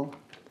fall.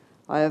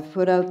 I have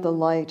put out the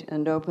light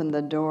and opened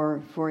the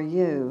door for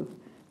you,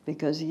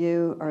 because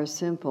you are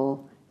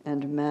simple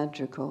and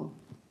magical.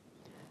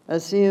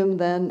 Assume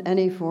then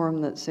any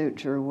form that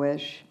suits your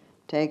wish.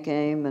 Take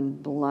aim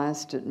and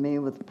blast at me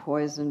with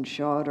poisoned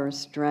shot, or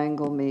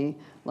strangle me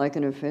like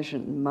an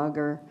efficient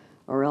mugger,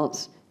 or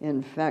else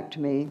infect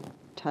me,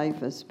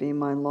 typhus be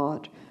my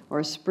lot,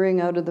 or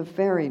spring out of the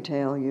fairy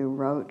tale you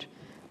wrote,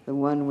 the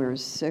one we're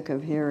sick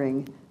of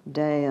hearing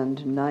day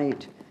and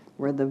night,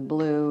 where the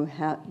blue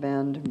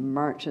hatband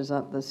marches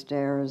up the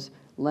stairs,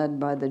 led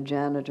by the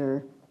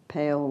janitor,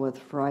 pale with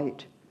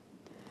fright.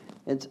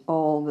 It's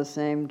all the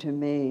same to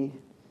me.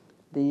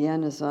 The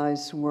Yenisei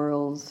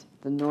swirls,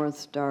 the North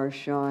Star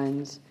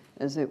shines,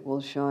 as it will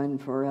shine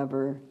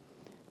forever,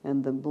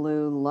 and the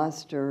blue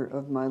luster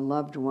of my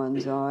loved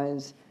one's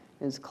eyes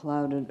is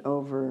clouded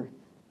over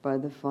by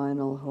the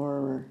final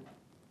horror.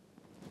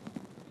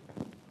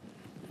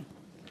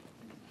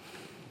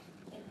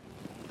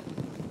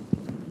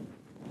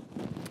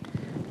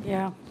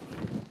 Yeah.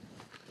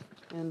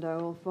 And I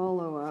will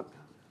follow up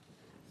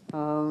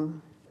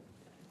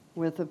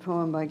with a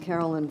poem by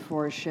Carolyn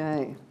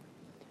Forche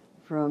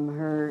from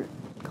her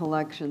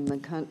collection, The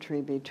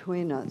Country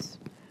Between Us.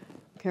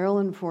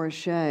 Carolyn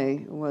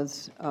Forche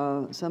was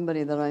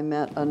somebody that I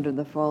met under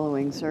the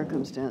following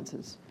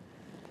circumstances.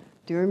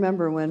 Do you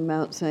remember when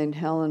Mount St.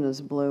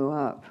 Helens blew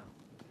up,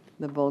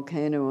 the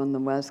volcano on the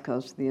west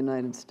coast of the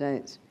United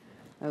States?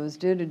 I was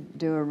due to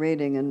do a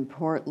reading in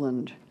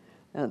Portland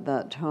at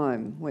that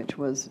time, which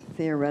was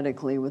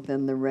theoretically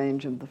within the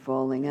range of the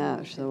falling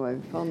ash. So I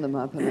phoned them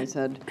up and I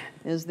said,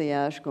 is the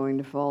ash going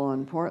to fall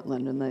on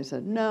Portland? And they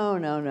said, no,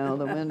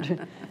 the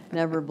wind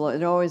never blows.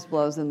 It always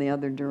blows in the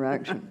other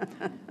direction.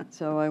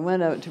 So I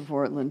went out to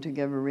Portland to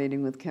give a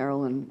reading with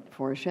Carolyn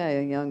Forche,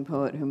 a young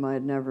poet whom I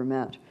had never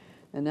met.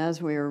 And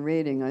as we were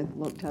reading, I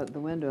looked out the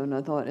window and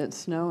I thought, it's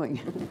snowing.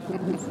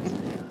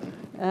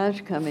 Ash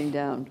coming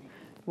down.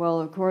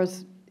 Well, of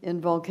course, in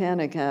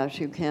volcanic ash,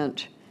 you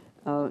can't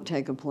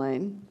take a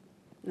plane.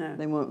 No.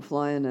 They won't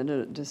fly in it.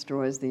 It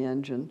destroys the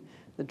engine.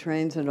 The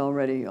trains had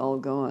already all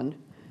gone,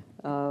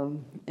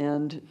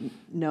 and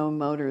no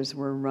motors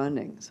were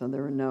running, so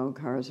there were no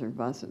cars or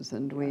buses.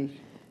 And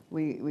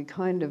we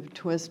kind of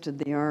twisted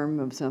the arm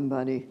of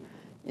somebody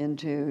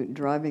into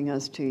driving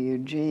us to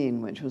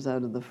Eugene, which was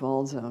out of the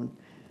fall zone,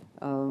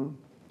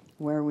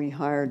 where we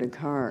hired a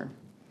car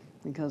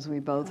because we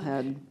both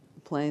had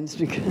planes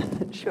to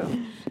catch. Sure.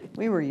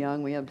 We were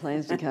young, we had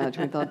planes to catch,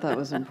 we thought that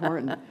was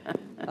important.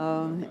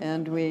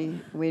 And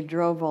we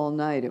drove all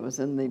night. It was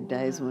in the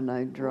days when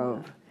I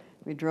drove.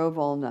 we drove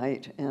all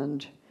night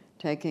and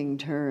taking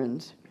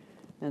turns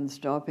and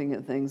stopping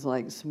at things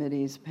like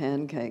Smitty's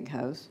Pancake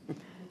House.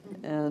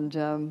 And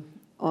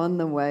on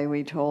the way,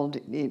 we told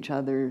each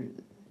other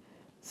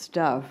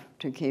stuff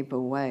to keep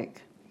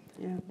awake.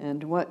 Yeah.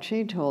 And what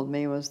she told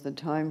me was the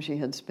time she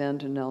had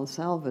spent in El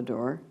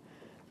Salvador,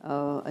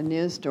 a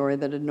news story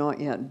that had not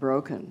yet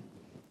broken.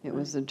 It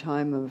was the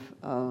time of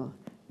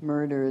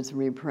murders,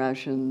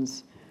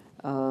 repressions,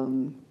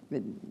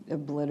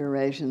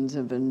 obliterations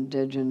of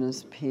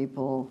indigenous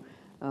people,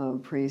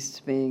 priests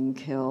being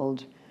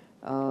killed,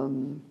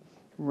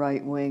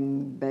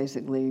 right-wing,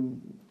 basically,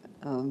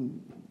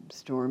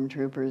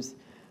 stormtroopers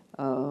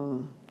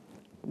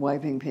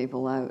wiping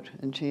people out.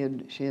 And she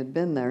had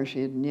been there,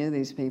 she had knew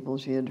these people,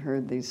 she had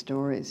heard these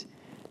stories,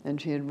 and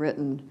she had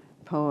written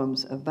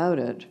poems about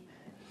it,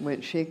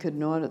 which she could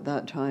not at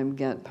that time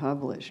get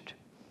published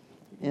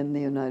in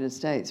the United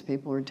States.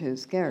 People were too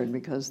scared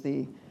because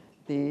the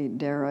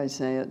dare I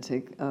say it,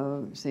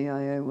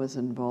 CIA was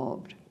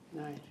involved.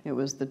 Right. It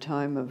was the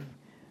time of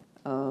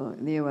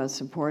the U.S.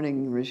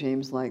 supporting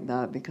regimes like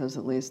that because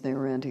at least they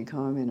were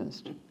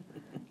anti-communist.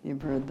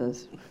 You've heard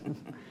this.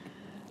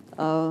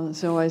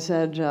 So I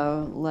said,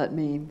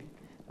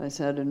 I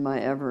said in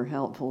my ever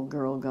helpful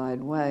Girl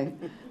Guide way,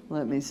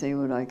 let me see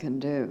what I can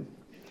do.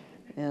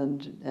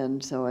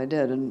 And so I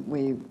did, and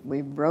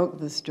we broke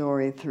the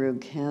story through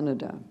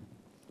Canada.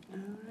 All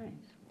right.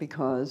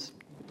 Because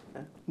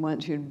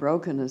once you'd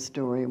broken a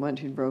story,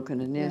 once you'd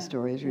broken a news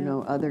story, as you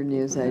know, other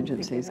news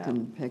agencies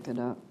can pick it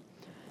up.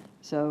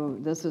 So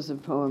this is a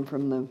poem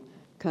from the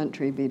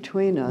country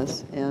between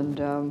us,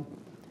 and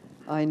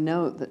I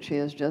note that she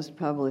has just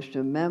published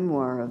a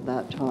memoir of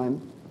that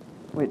time,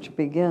 which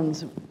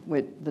begins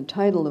with the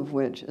title of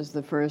which is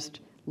the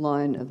first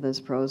line of this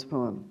prose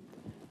poem.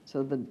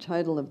 So the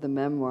title of the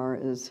memoir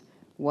is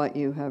What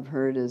You Have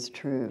Heard Is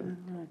True.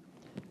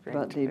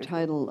 But the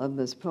title of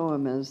this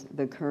poem is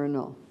The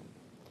Colonel.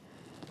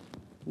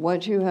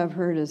 What you have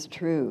heard is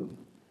true.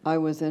 I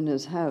was in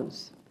his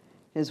house.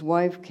 His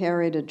wife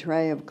carried a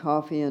tray of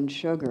coffee and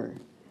sugar.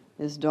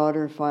 His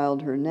daughter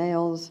filed her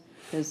nails.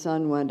 His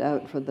son went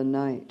out for the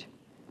night.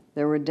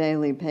 There were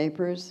daily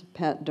papers,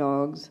 pet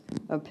dogs,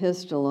 a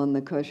pistol on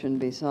the cushion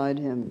beside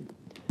him.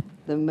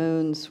 The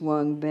moon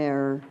swung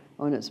bare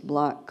on its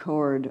black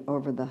cord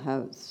over the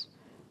house.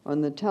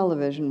 On the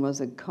television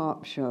was a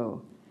cop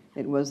show.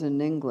 It was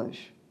in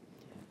English.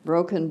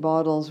 Broken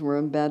bottles were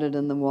embedded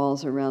in the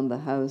walls around the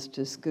house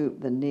to scoop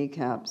the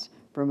kneecaps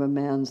from a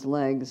man's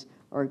legs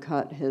or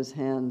cut his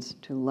hands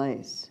to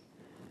lace.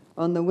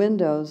 On the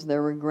windows,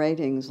 there were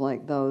gratings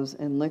like those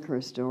in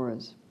liquor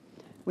stores.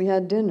 We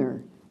had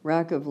dinner,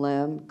 rack of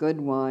lamb, good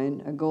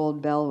wine, a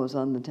gold bell was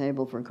on the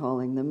table for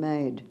calling the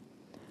maid.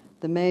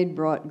 The maid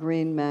brought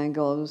green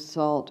mangoes,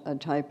 salt, a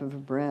type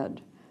of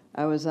bread.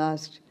 I was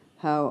asked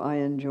how I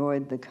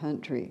enjoyed the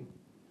country.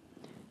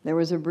 There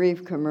was a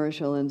brief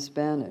commercial in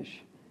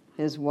Spanish.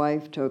 His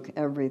wife took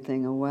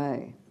everything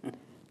away.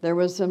 There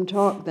was some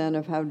talk then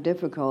of how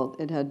difficult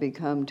it had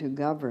become to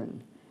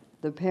govern.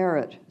 The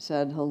parrot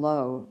said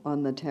hello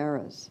on the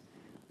terrace.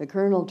 The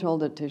colonel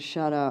told it to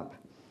shut up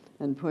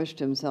and pushed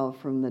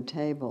himself from the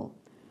table.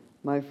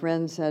 My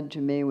friend said to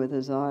me with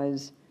his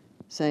eyes,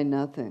 say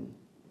nothing.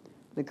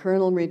 The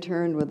colonel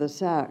returned with a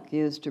sack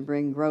used to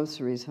bring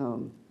groceries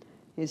home.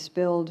 He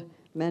spilled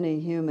many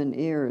human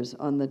ears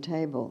on the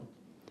table.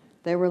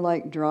 They were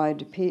like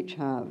dried peach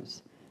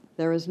halves.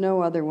 There is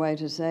no other way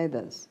to say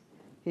this.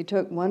 He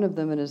took one of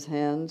them in his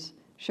hands,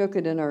 shook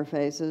it in our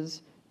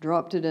faces,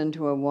 dropped it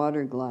into a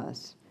water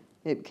glass.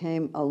 It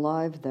came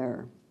alive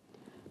there.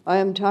 I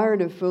am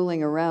tired of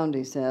fooling around,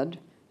 he said.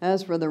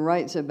 As for the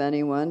rights of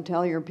anyone,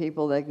 tell your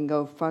people they can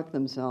go fuck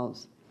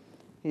themselves.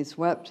 He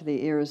swept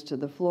the ears to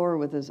the floor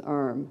with his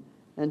arm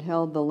and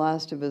held the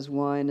last of his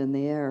wine in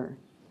the air.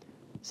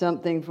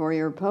 Something for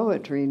your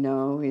poetry,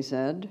 no, he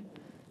said.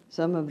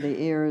 Some of the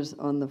ears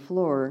on the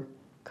floor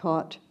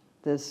caught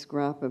this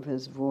scrap of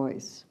his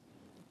voice.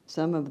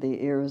 Some of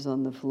the ears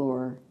on the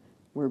floor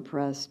were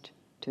pressed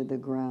to the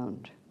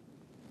ground.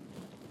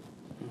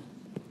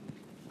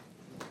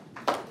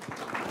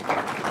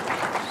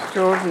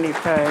 Extraordinary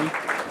poem.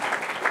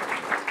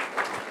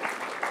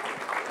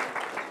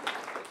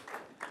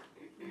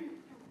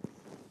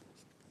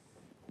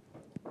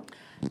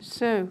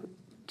 So,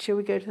 shall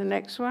we go to the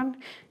next one?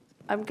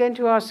 I'm going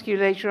to ask you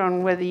later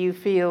on whether you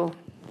feel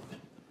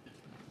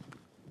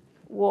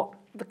what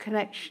the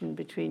connection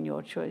between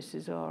your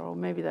choices are, or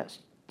maybe that's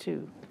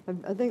two.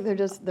 I think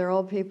they're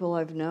all people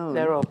I've known.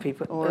 They're all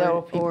people. They're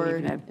all people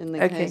you've known. In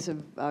the case of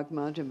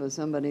Akhmatova,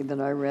 somebody that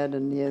I read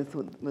in youth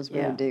was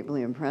very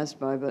deeply impressed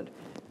by,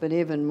 but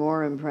even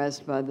more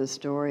impressed by the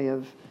story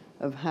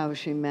of how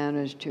she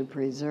managed to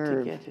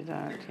preserve to get it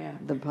out,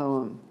 the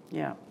poem.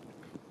 Yeah.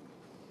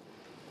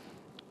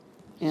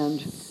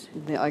 And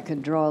I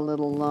could draw a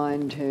little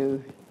line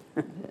to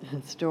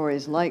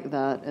stories like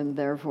that, and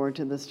therefore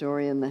to the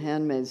story in The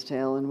Handmaid's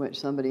Tale in which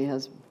somebody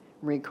has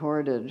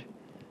recorded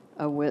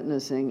a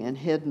witnessing and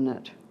hidden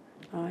it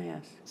Oh,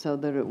 yes. so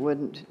that it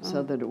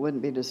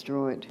wouldn't be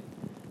destroyed.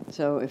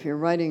 So if you're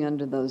writing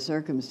under those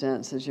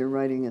circumstances, you're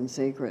writing in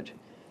secret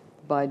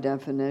by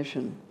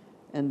definition,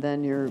 and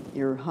then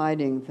you're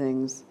hiding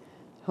things,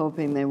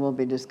 hoping they will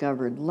be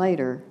discovered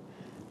later,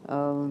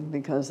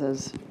 because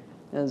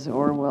as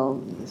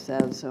Orwell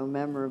said so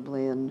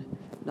memorably in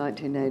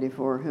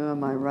 1984, who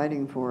am I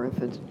writing for if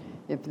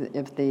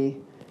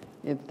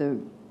the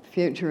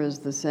future is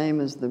the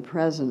same as the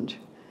present,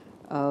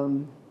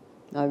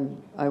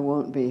 I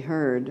won't be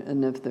heard,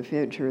 and if the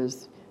future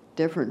is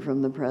different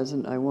from the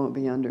present, I won't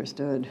be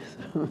understood.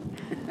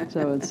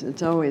 So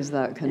it's always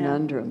that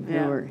conundrum.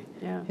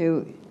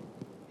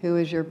 Who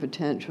is your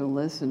potential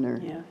listener?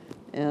 Yeah.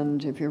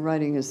 And if you're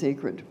writing a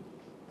secret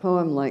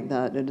poem like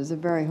that, it is a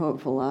very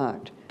hopeful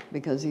act,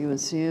 because you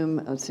assume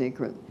a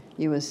secret.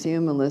 You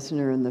assume a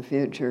listener in the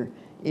future,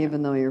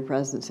 even though your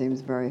present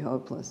seems very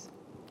hopeless.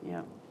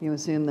 Yeah. You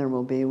assume there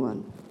will be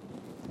one.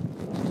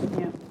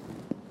 Yeah.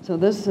 So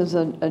this is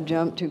a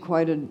jump to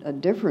quite a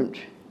different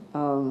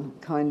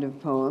kind of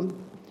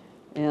poem,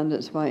 and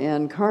it's by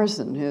Anne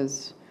Carson,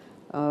 who's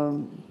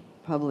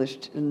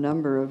published a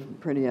number of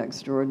pretty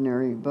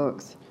extraordinary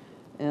books,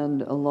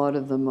 and a lot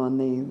of them on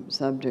the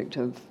subject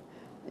of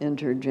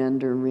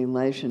intergender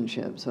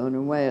relationships. So in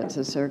a way, it's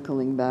a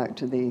circling back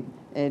to the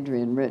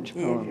Adrienne Rich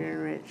poem. Adrienne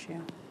Rich,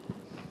 yeah.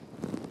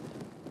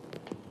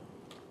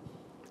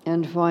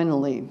 And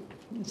finally,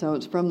 so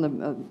it's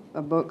from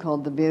a book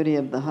called The Beauty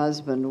of the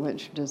Husband,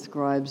 which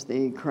describes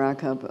the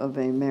crack-up of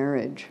a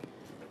marriage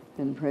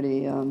in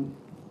pretty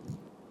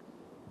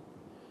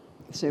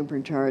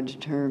supercharged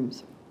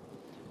terms.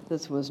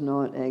 This was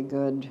not a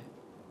good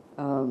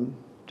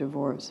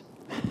divorce.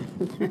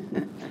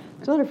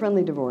 It's not a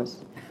friendly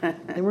divorce.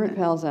 They weren't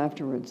pals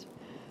afterwards.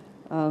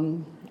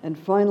 And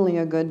finally,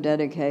 a good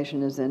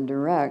dedication is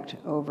indirect,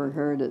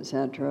 overheard,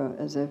 etc.,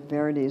 as if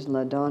Verdi's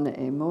La Donna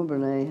e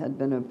Mobile had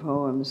been a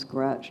poem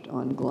scratched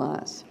on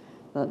glass.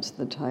 That's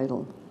the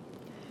title.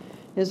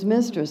 His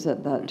mistress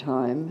at that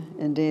time,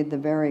 indeed the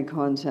very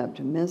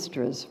concept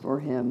mistress for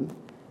him,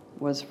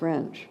 was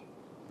French.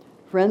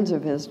 Friends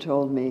of his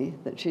told me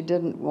that she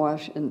didn't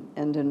wash and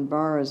in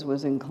bars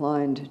was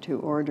inclined to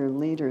order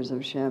liters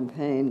of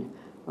champagne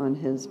on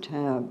his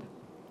tab.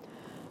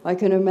 I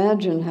can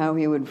imagine how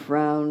he would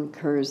frown,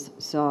 curse,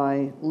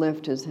 sigh,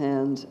 lift his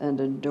hands,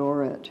 and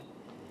adore it.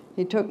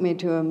 He took me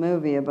to a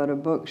movie about a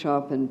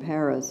bookshop in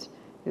Paris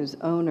whose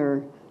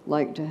owner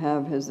liked to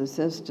have his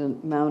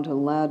assistant mount a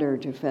ladder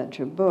to fetch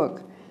a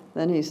book,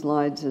 then he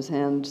slides his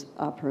hands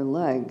up her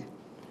leg.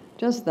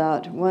 Just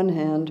that, one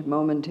hand,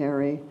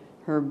 momentary,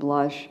 her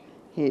blush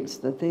heats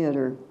the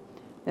theater.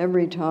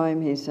 Every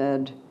time he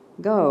said,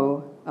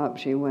 "Go," up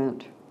she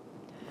went.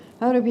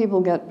 "How do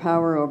people get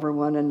power over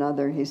one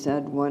another?" he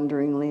said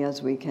wonderingly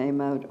as we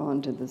came out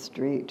onto the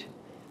street.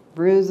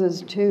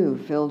 Bruises, too,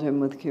 filled him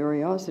with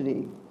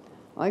curiosity.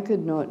 I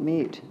could not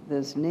meet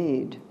this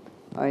need.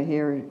 I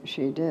hear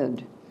she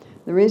did.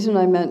 The reason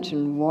I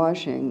mention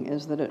washing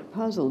is that it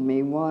puzzled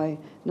me why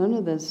none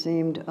of this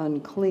seemed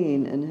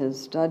unclean in his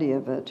study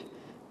of it.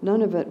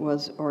 None of it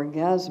was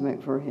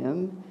orgasmic for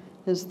him.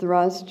 His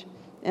thrust,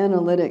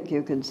 analytic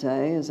you could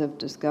say, as if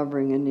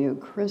discovering a new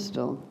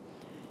crystal.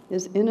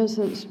 Is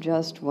innocence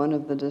just one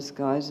of the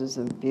disguises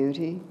of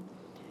beauty?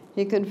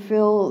 He could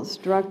fill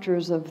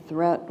structures of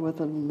threat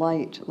with a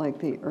light like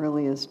the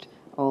earliest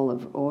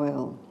olive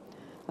oil.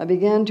 I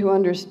began to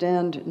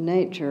understand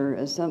nature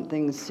as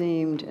something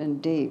seamed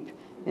and deep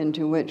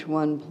into which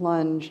one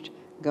plunged,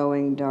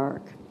 going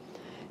dark.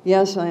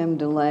 Yes, I am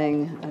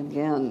delaying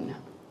again.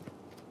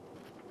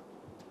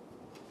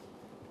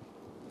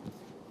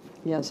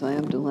 Yes, I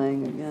am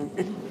delaying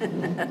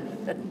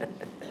again.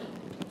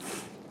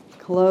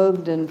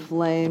 Clothed in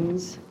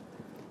flames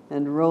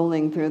and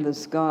rolling through the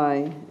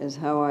sky is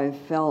how I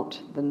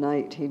felt the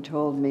night he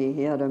told me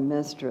he had a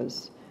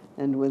mistress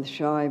and with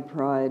shy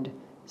pride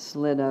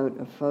slid out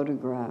a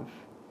photograph.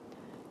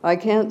 "I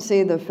can't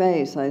see the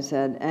face," I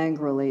said,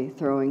 angrily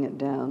throwing it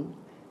down.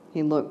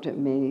 He looked at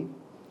me.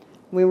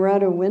 We were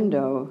at a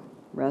window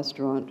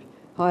restaurant,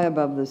 high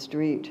above the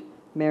street,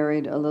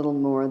 married a little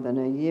more than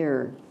a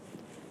year.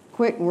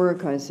 "Quick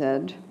work," I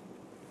said.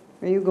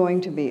 "Are you going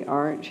to be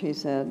arch?" he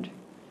said.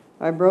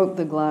 I broke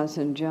the glass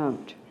and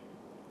jumped.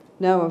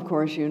 Now, of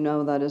course, you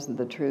know that isn't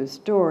the true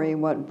story.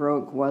 What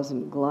broke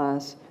wasn't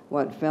glass.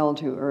 What fell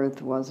to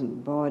earth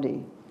wasn't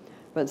body.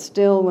 But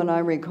still, when I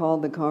recall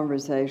the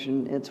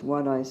conversation, it's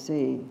what I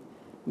see.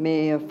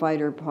 Me, a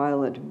fighter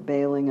pilot,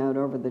 bailing out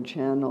over the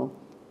channel.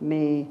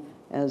 Me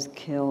as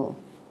kill.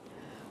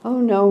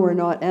 "Oh, no, we're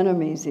not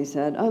enemies," he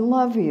said. "I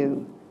love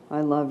you.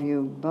 I love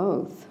you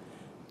both."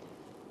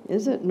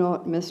 Is it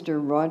not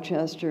Mr.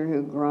 Rochester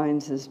who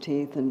grinds his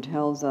teeth and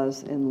tells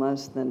us in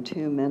less than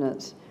 2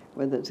 minutes,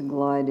 with its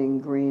gliding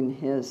green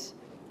hiss,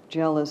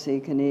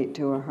 jealousy can eat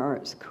to a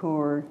heart's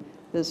core,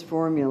 this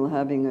formula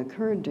having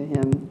occurred to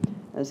him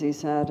as he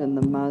sat in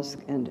the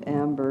musk and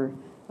amber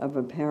of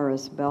a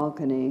Paris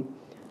balcony,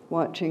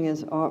 watching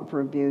his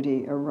opera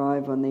beauty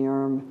arrive on the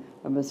arm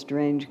of a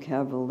strange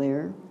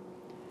cavalier?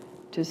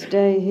 To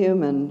stay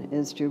human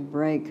is to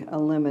break a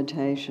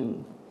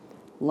limitation.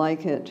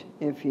 Like it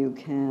if you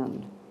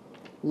can.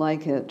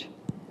 Like it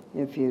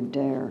if you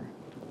dare.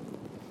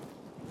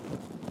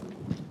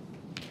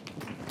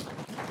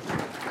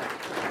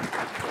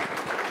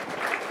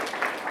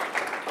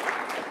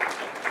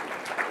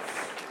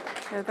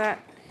 So that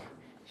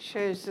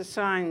shows the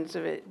signs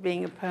of it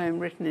being a poem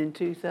written in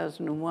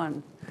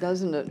 2001.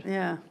 Doesn't it?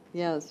 Yeah.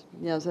 Yes,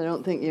 yes. I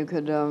don't think you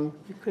could You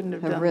couldn't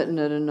have done written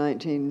it in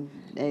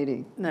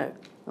 1980 No.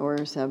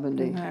 or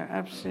 70. No,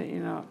 absolutely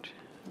not.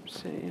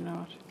 Absolutely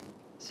not.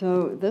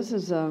 So this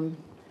is a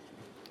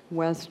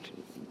West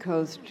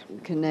Coast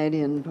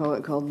Canadian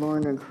poet called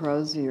Lorna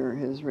Crozier,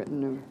 who's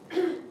written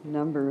a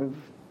number of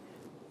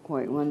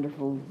quite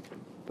wonderful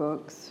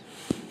books.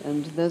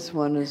 And this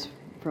one is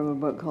from a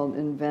book called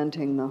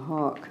Inventing the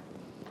Hawk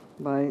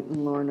by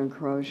Lorna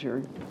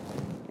Crozier.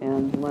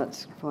 And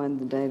let's find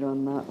the date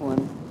on that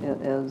one.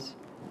 It is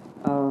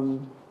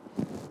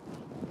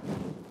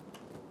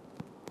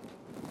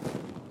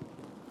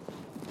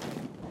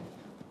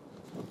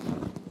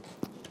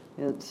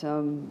it's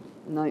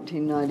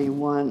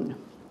 1991,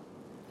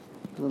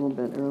 a little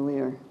bit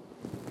earlier.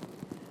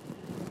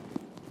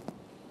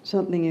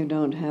 Something you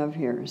don't have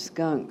here,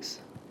 skunks.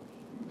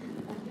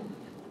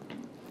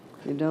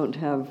 You don't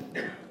have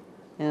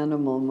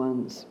animal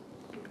ones.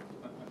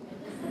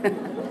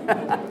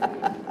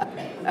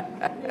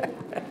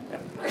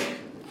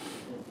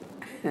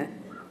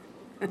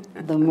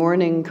 The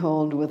morning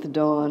cold with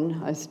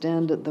dawn, I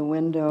stand at the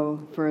window,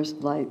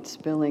 first light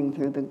spilling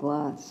through the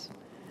glass.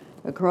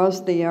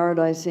 Across the yard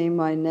I see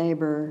my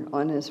neighbor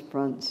on his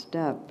front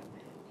step.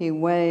 He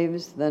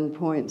waves, then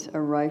points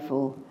a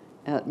rifle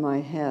at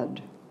my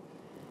head.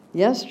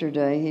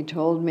 Yesterday he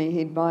told me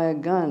he'd buy a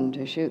gun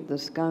to shoot the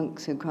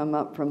skunks who come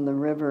up from the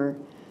river,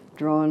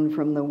 drawn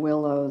from the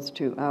willows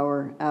to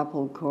our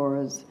apple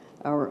cores,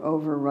 our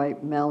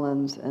overripe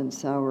melons and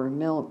sour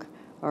milk,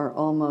 our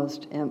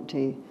almost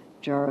empty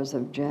jars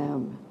of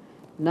jam.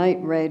 Night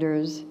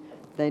raiders,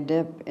 they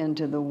dip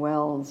into the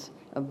wells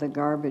of the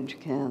garbage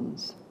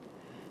cans.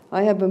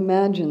 I have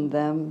imagined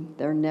them,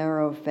 their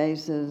narrow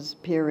faces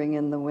peering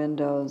in the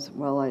windows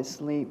while I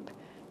sleep,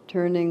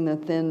 turning the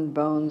thin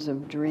bones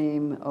of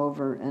dream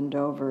over and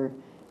over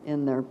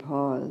in their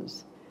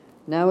paws.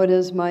 Now it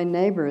is my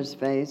neighbor's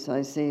face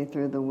I see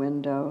through the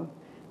window,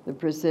 the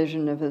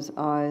precision of his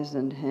eyes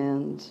and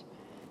hands.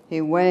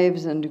 He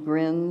waves and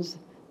grins,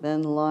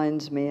 then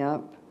lines me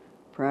up,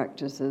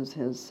 practices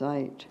his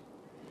sight.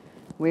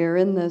 We are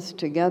in this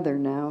together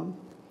now.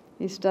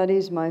 He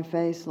studies my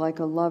face like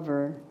a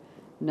lover,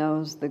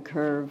 knows the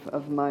curve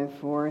of my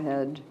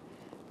forehead,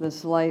 the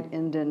slight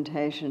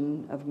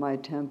indentation of my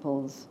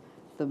temples,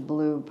 the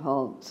blue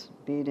pulse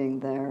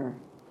beating there.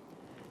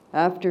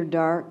 After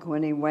dark,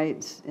 when he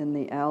waits in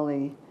the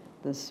alley,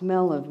 the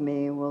smell of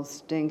me will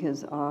sting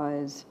his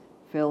eyes,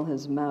 fill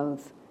his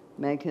mouth,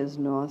 make his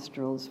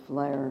nostrils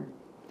flare.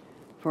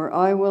 For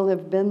I will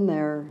have been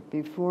there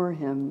before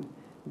him,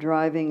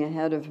 driving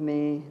ahead of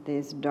me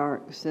these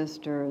dark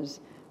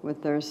sisters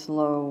with their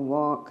slow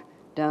walk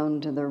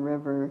down to the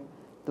river,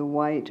 the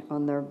white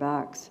on their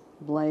backs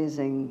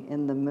blazing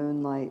in the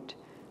moonlight,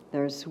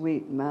 their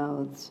sweet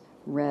mouths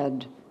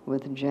red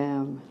with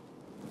jam.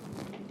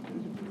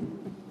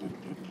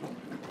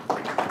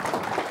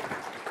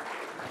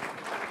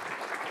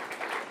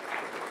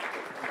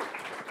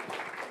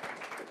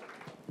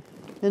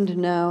 And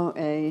now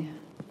a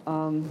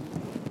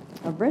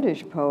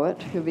British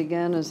poet who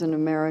began as an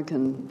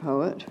American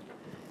poet,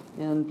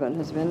 but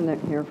has been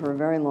here for a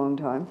very long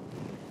time,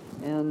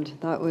 and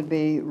that would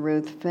be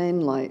Ruth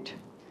Fainlight.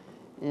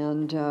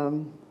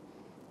 And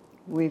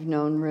we've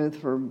known Ruth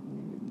for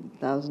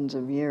thousands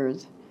of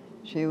years.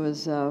 She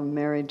was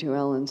married to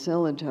Ellen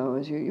Sillitoe,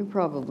 as you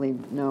probably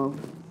know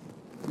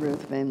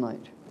Ruth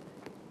Fainlight.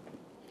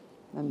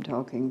 I'm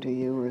talking to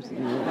you or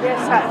something.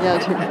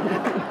 Yes,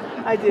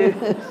 I do.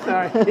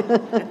 Sorry.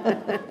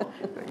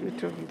 You were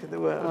talking to the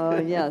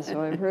world. Yeah,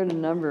 so I've heard a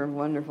number of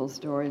wonderful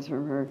stories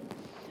from her.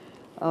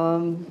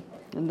 And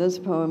this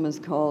poem is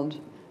called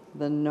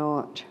The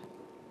Knot.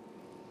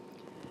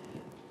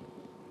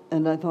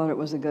 And I thought it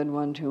was a good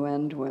one to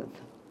end with.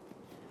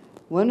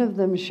 One of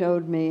them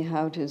showed me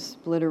how to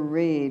split a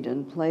reed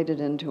and plait it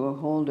into a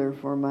holder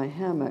for my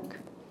hammock.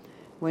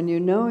 When you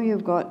know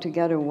you've got to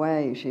get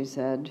away, she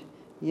said,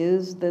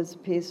 use this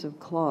piece of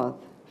cloth,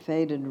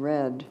 faded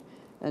red,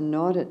 and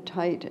knot it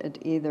tight at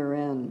either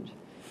end.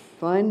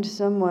 Find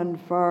someone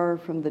far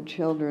from the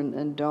children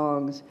and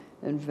dogs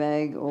and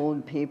vague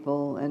old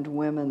people and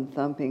women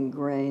thumping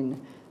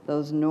grain,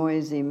 those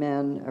noisy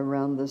men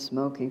around the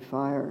smoky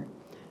fire.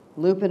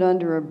 Loop it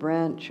under a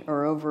branch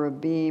or over a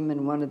beam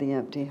in one of the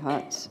empty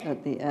huts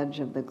at the edge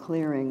of the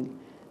clearing.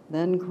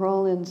 Then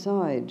crawl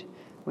inside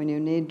when you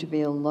need to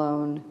be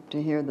alone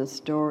to hear the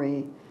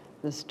story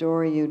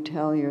you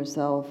tell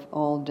yourself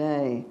all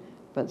day,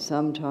 but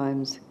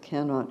sometimes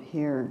cannot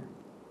hear.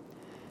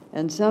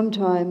 And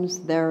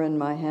sometimes, there in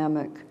my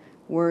hammock,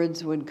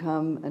 words would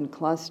come and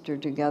cluster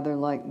together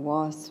like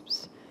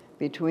wasps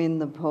between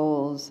the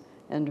poles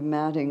and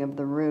matting of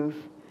the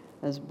roof,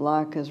 as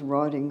black as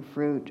rotting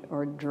fruit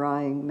or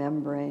drying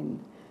membrane,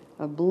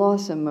 a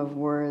blossom of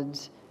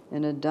words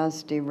in a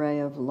dusty ray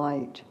of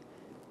light.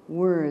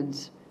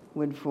 Words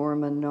would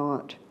form a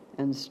knot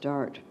and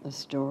start a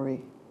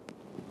story.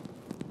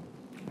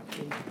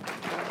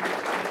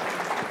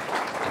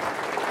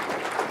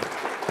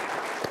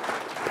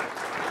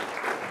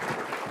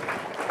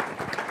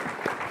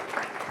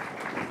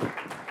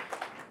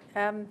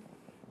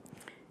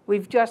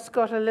 We've just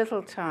got a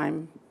little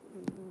time,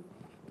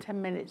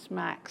 10 minutes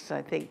max,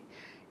 I think.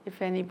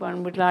 If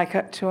anyone would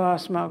like to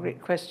ask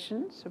Margaret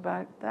questions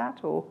about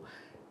that or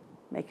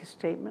make a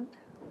statement.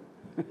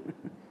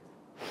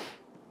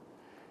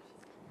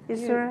 Do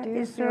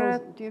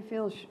you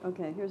feel,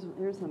 okay,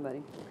 here's somebody.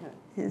 Okay.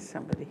 Here's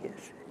somebody,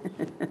 yes.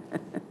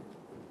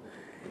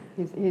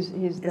 He's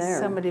there. There's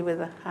somebody with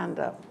a hand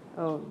up.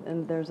 Oh,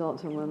 and there's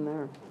also one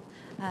there.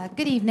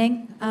 Good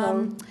evening.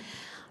 Hello.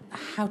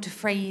 How to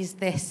phrase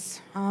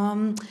this?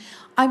 I'm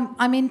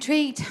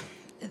intrigued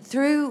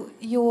through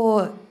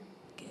your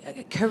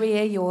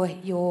career,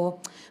 your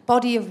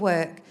body of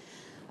work.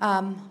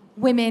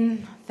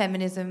 Women,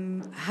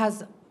 feminism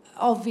has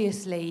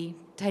obviously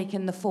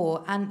taken the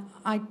fore, and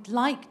I'd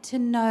like to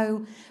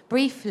know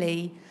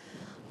briefly: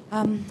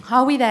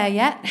 are we there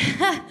yet?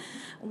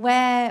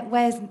 Where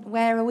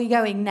are we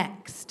going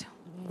next?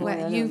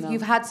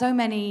 You've had so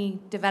many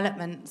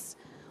developments.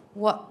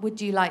 What would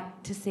you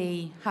like to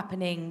see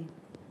happening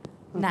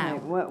now?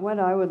 Okay. What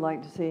I would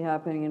like to see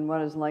happening and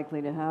what is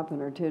likely to happen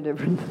are two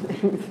different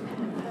things.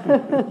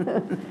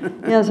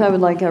 Yes, I would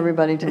like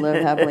everybody to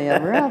live happily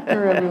ever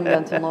after. Everyone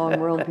gets a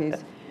long world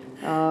peace.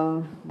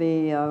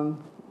 The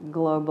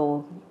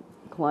global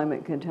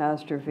climate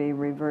catastrophe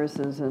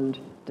reverses and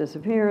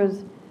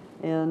disappears,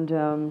 and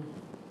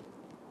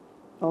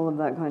all of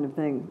that kind of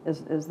thing.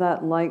 Is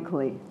that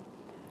likely?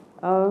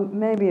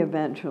 Maybe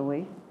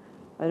eventually.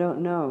 I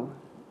don't know.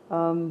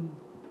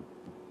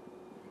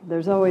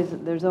 There's always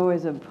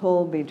a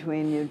pull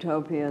between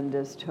utopia and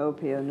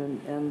dystopia,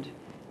 and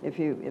if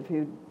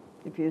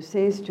you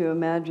cease to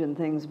imagine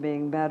things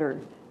being better,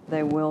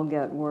 they will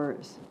get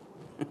worse.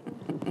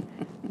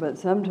 But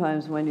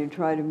sometimes when you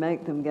try to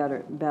make them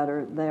get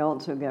better, they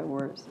also get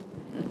worse.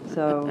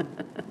 So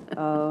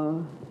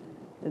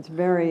it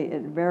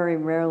very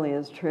rarely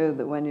is true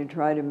that when you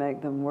try to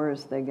make them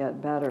worse, they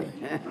get better.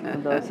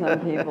 Although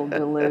some people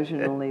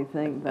delusionally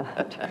think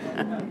that.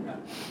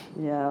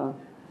 Yeah.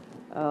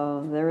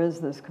 There is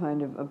this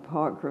kind of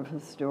apocryphal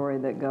story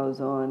that goes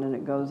on, and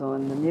it goes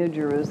on. The New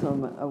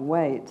Jerusalem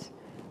awaits,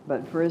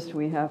 but first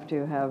we have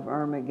to have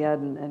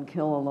Armageddon and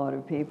kill a lot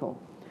of people.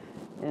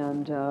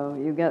 And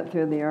you get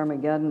through the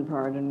Armageddon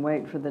part and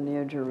wait for the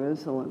New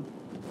Jerusalem.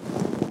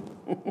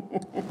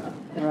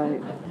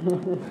 Right.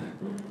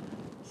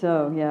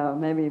 So yeah,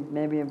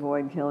 maybe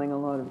avoid killing a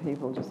lot of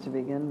people just to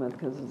begin with,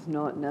 because it's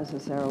not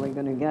necessarily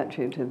going to get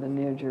you to the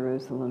New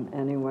Jerusalem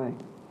anyway.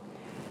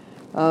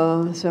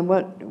 So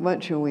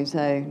what shall we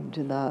say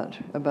to that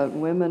about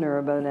women or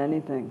about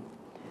anything?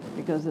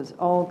 Because it's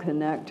all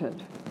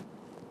connected.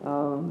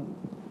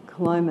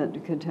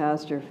 Climate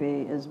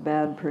catastrophe is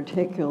bad,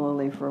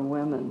 particularly for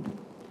women,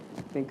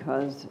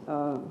 because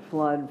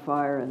flood,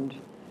 fire, and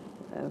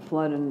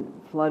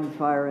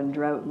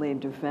drought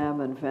lead to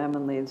famine.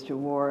 Famine leads to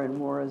war, and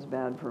war is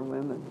bad for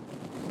women.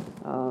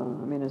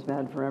 I mean, it's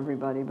bad for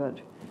everybody, but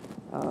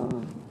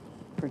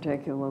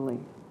particularly.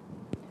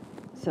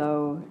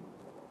 So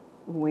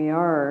we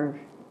are,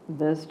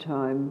 this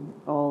time,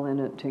 all in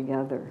it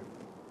together.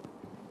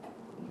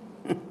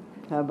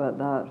 How about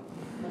that?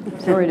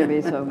 Sorry to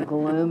be so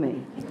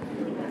gloomy,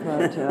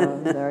 but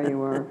there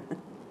you are.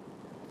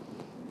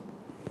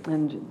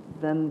 And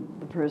then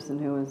the person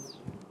who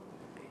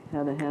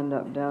had a hand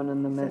up down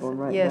in the middle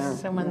right there.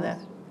 Yes, someone there.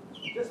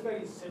 Just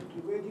very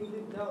simply, where do you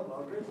live now,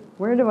 Margaret?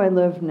 Where do I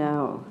live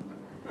now?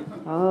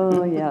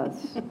 Oh,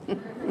 yes.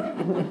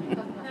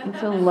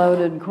 It's a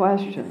loaded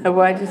question.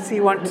 Why does he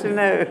want to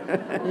know?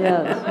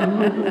 Yes.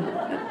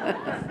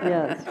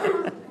 Yes.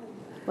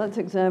 Let's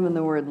examine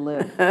the word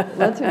live.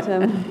 Let's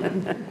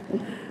examine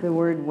the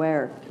word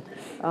where.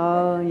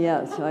 Oh,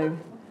 yes. I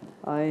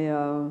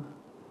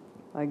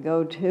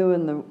go to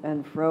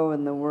and fro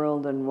in the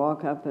world and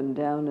walk up and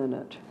down in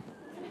it.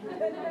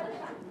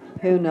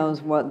 Who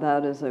knows what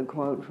that is a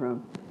quote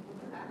from?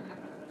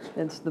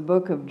 It's the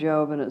book of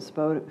Job, and it's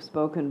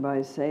spoken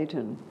by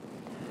Satan.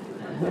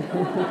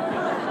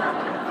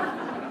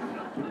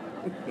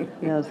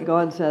 Yes,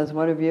 God says,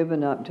 "What have you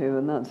been up to?"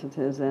 And that's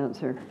his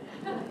answer.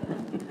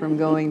 From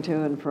going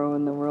to and fro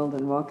in the world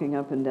and walking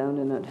up and down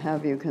in it,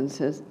 have you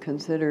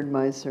considered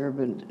my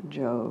servant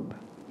Job?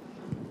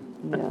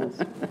 Yes.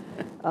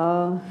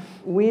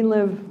 We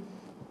live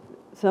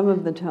some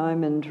of the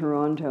time in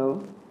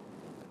Toronto.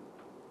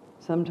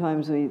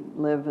 Sometimes we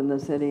live in the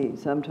city,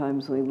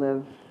 sometimes we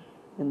live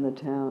in the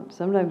town.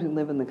 Sometimes we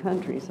live in the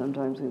country,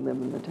 sometimes we live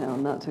in the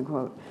town. That's a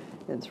quote.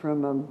 It's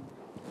from a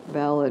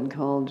ballad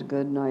called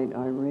Good Night,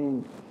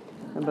 Irene.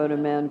 about a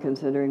man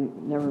considering,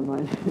 never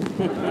mind.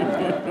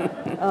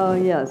 Oh,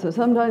 yeah, so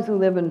sometimes we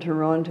live in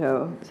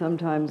Toronto,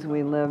 sometimes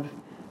we live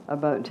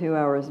about 2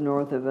 hours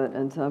north of it,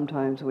 and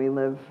sometimes we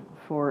live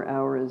 4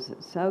 hours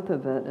south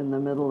of it in the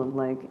middle of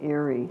Lake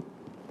Erie.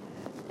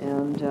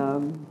 And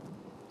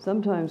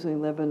sometimes we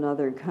live in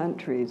other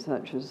countries,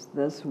 such as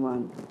this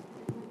one,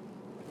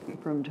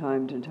 from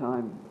time to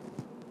time.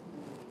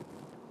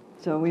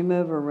 So we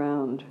move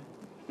around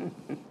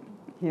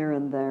here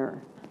and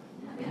there.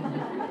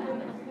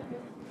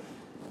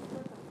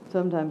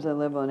 Sometimes I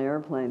live on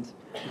airplanes.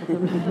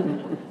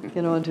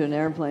 Get onto an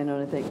airplane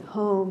and I think,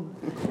 home.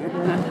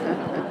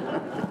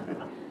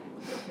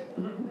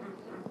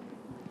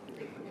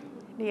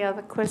 Any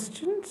other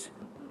questions?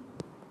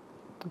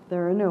 If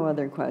there are no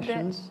other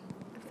questions,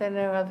 If there are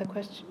no other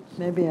questions,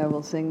 maybe I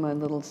will sing my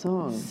little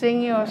song.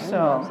 sing your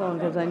song.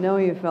 Because I know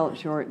you felt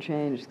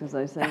shortchanged because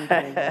I sang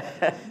to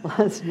you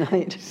last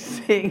night.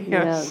 Sing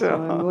your So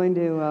song.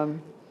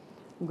 I'm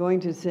going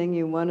to sing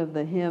you one of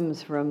the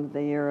hymns from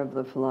the year of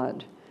the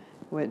flood,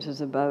 which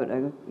is about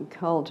a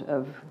cult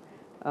of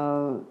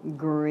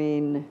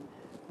green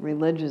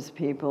religious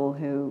people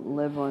who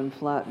live on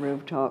flat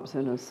rooftops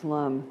in a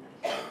slum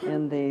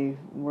in the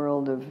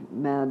world of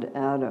Mad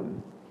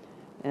Adam.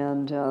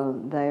 And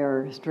they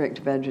are strict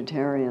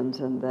vegetarians,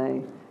 and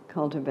they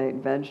cultivate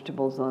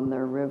vegetables on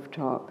their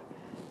rooftop,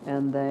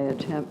 and they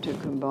attempt to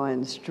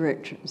combine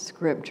strict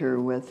scripture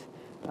with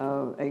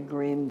a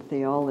green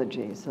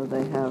theology. So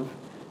they have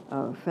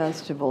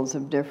festivals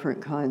of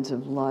different kinds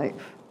of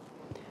life,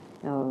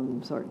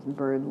 sort of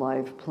bird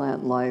life,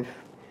 plant life,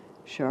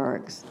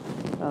 sharks.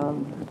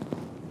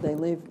 They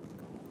leave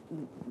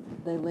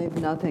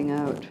nothing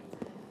out.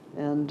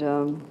 And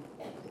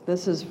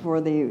this is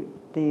for the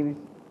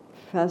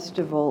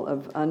festival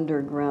of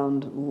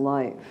underground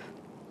life.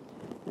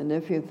 And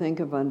if you think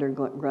of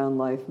underground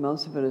life,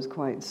 most of it is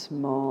quite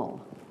small.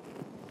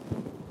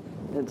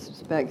 It's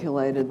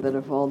speculated that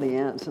if all the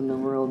ants in the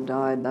world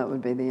died, that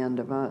would be the end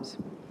of us,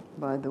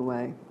 by the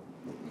way.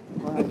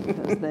 Why?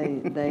 Because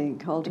they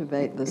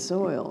cultivate the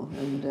soil,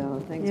 and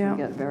things would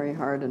get very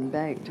hard and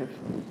baked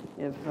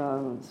if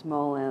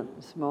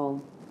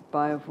small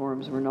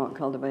bioforms were not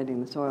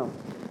cultivating the soil.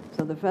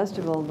 So the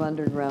Festival of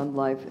Underground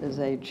Life is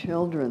a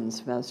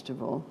children's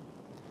festival,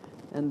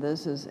 and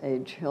this is a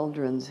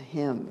children's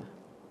hymn.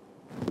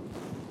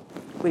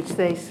 Which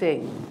they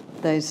sing.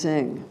 They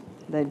sing.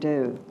 They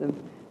do.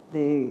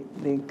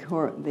 The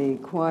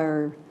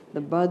choir,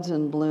 the Buds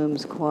and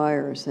Blooms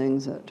choir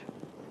sings it.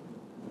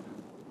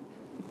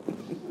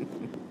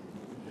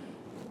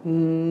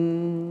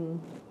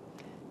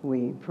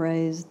 We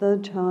praise the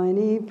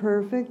tiny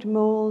perfect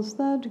moles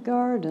that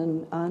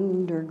garden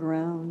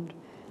underground,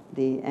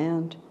 the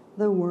ant,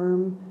 the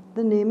worm,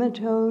 the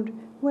nematode,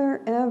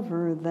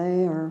 wherever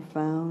they are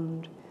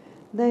found.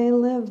 They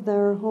live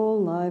their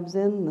whole lives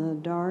in the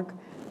dark,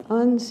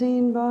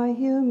 unseen by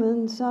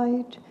human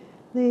sight.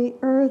 The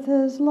earth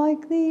is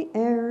like the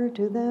air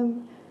to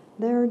them,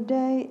 their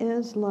day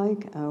is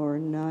like our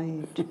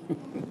night.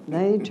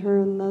 They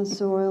turn the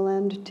soil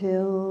and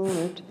till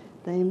it,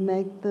 they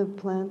make the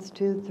plants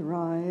to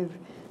thrive.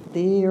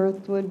 The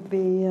earth would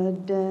be a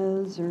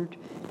desert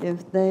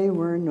if they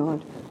were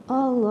not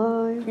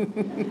alive.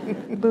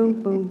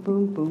 Boom, boom,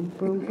 boom, boom,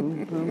 boom,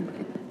 boom, boom.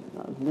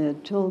 A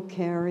little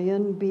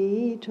carrion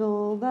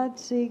beetle that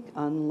seek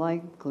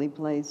unlikely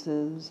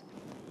places,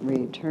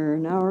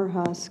 return our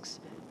husks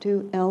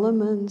to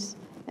elements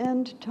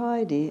and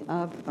tidy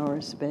up our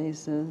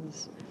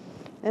spaces.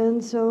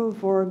 And so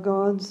for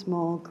God's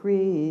small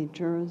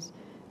creatures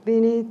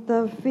beneath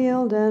the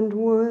field and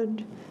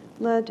wood,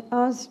 let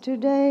us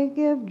today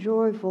give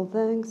joyful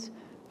thanks,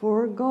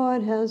 for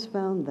God has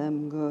found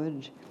them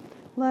good.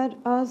 Let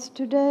us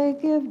today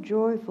give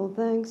joyful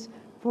thanks,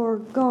 for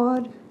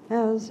God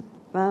has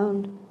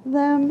found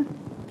them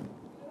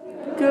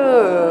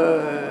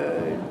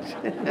good.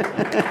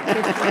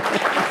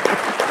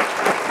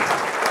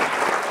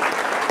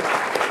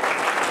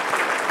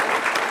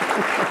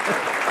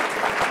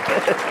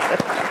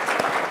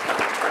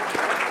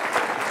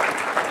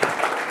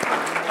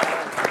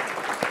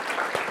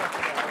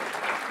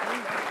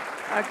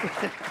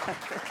 Okay.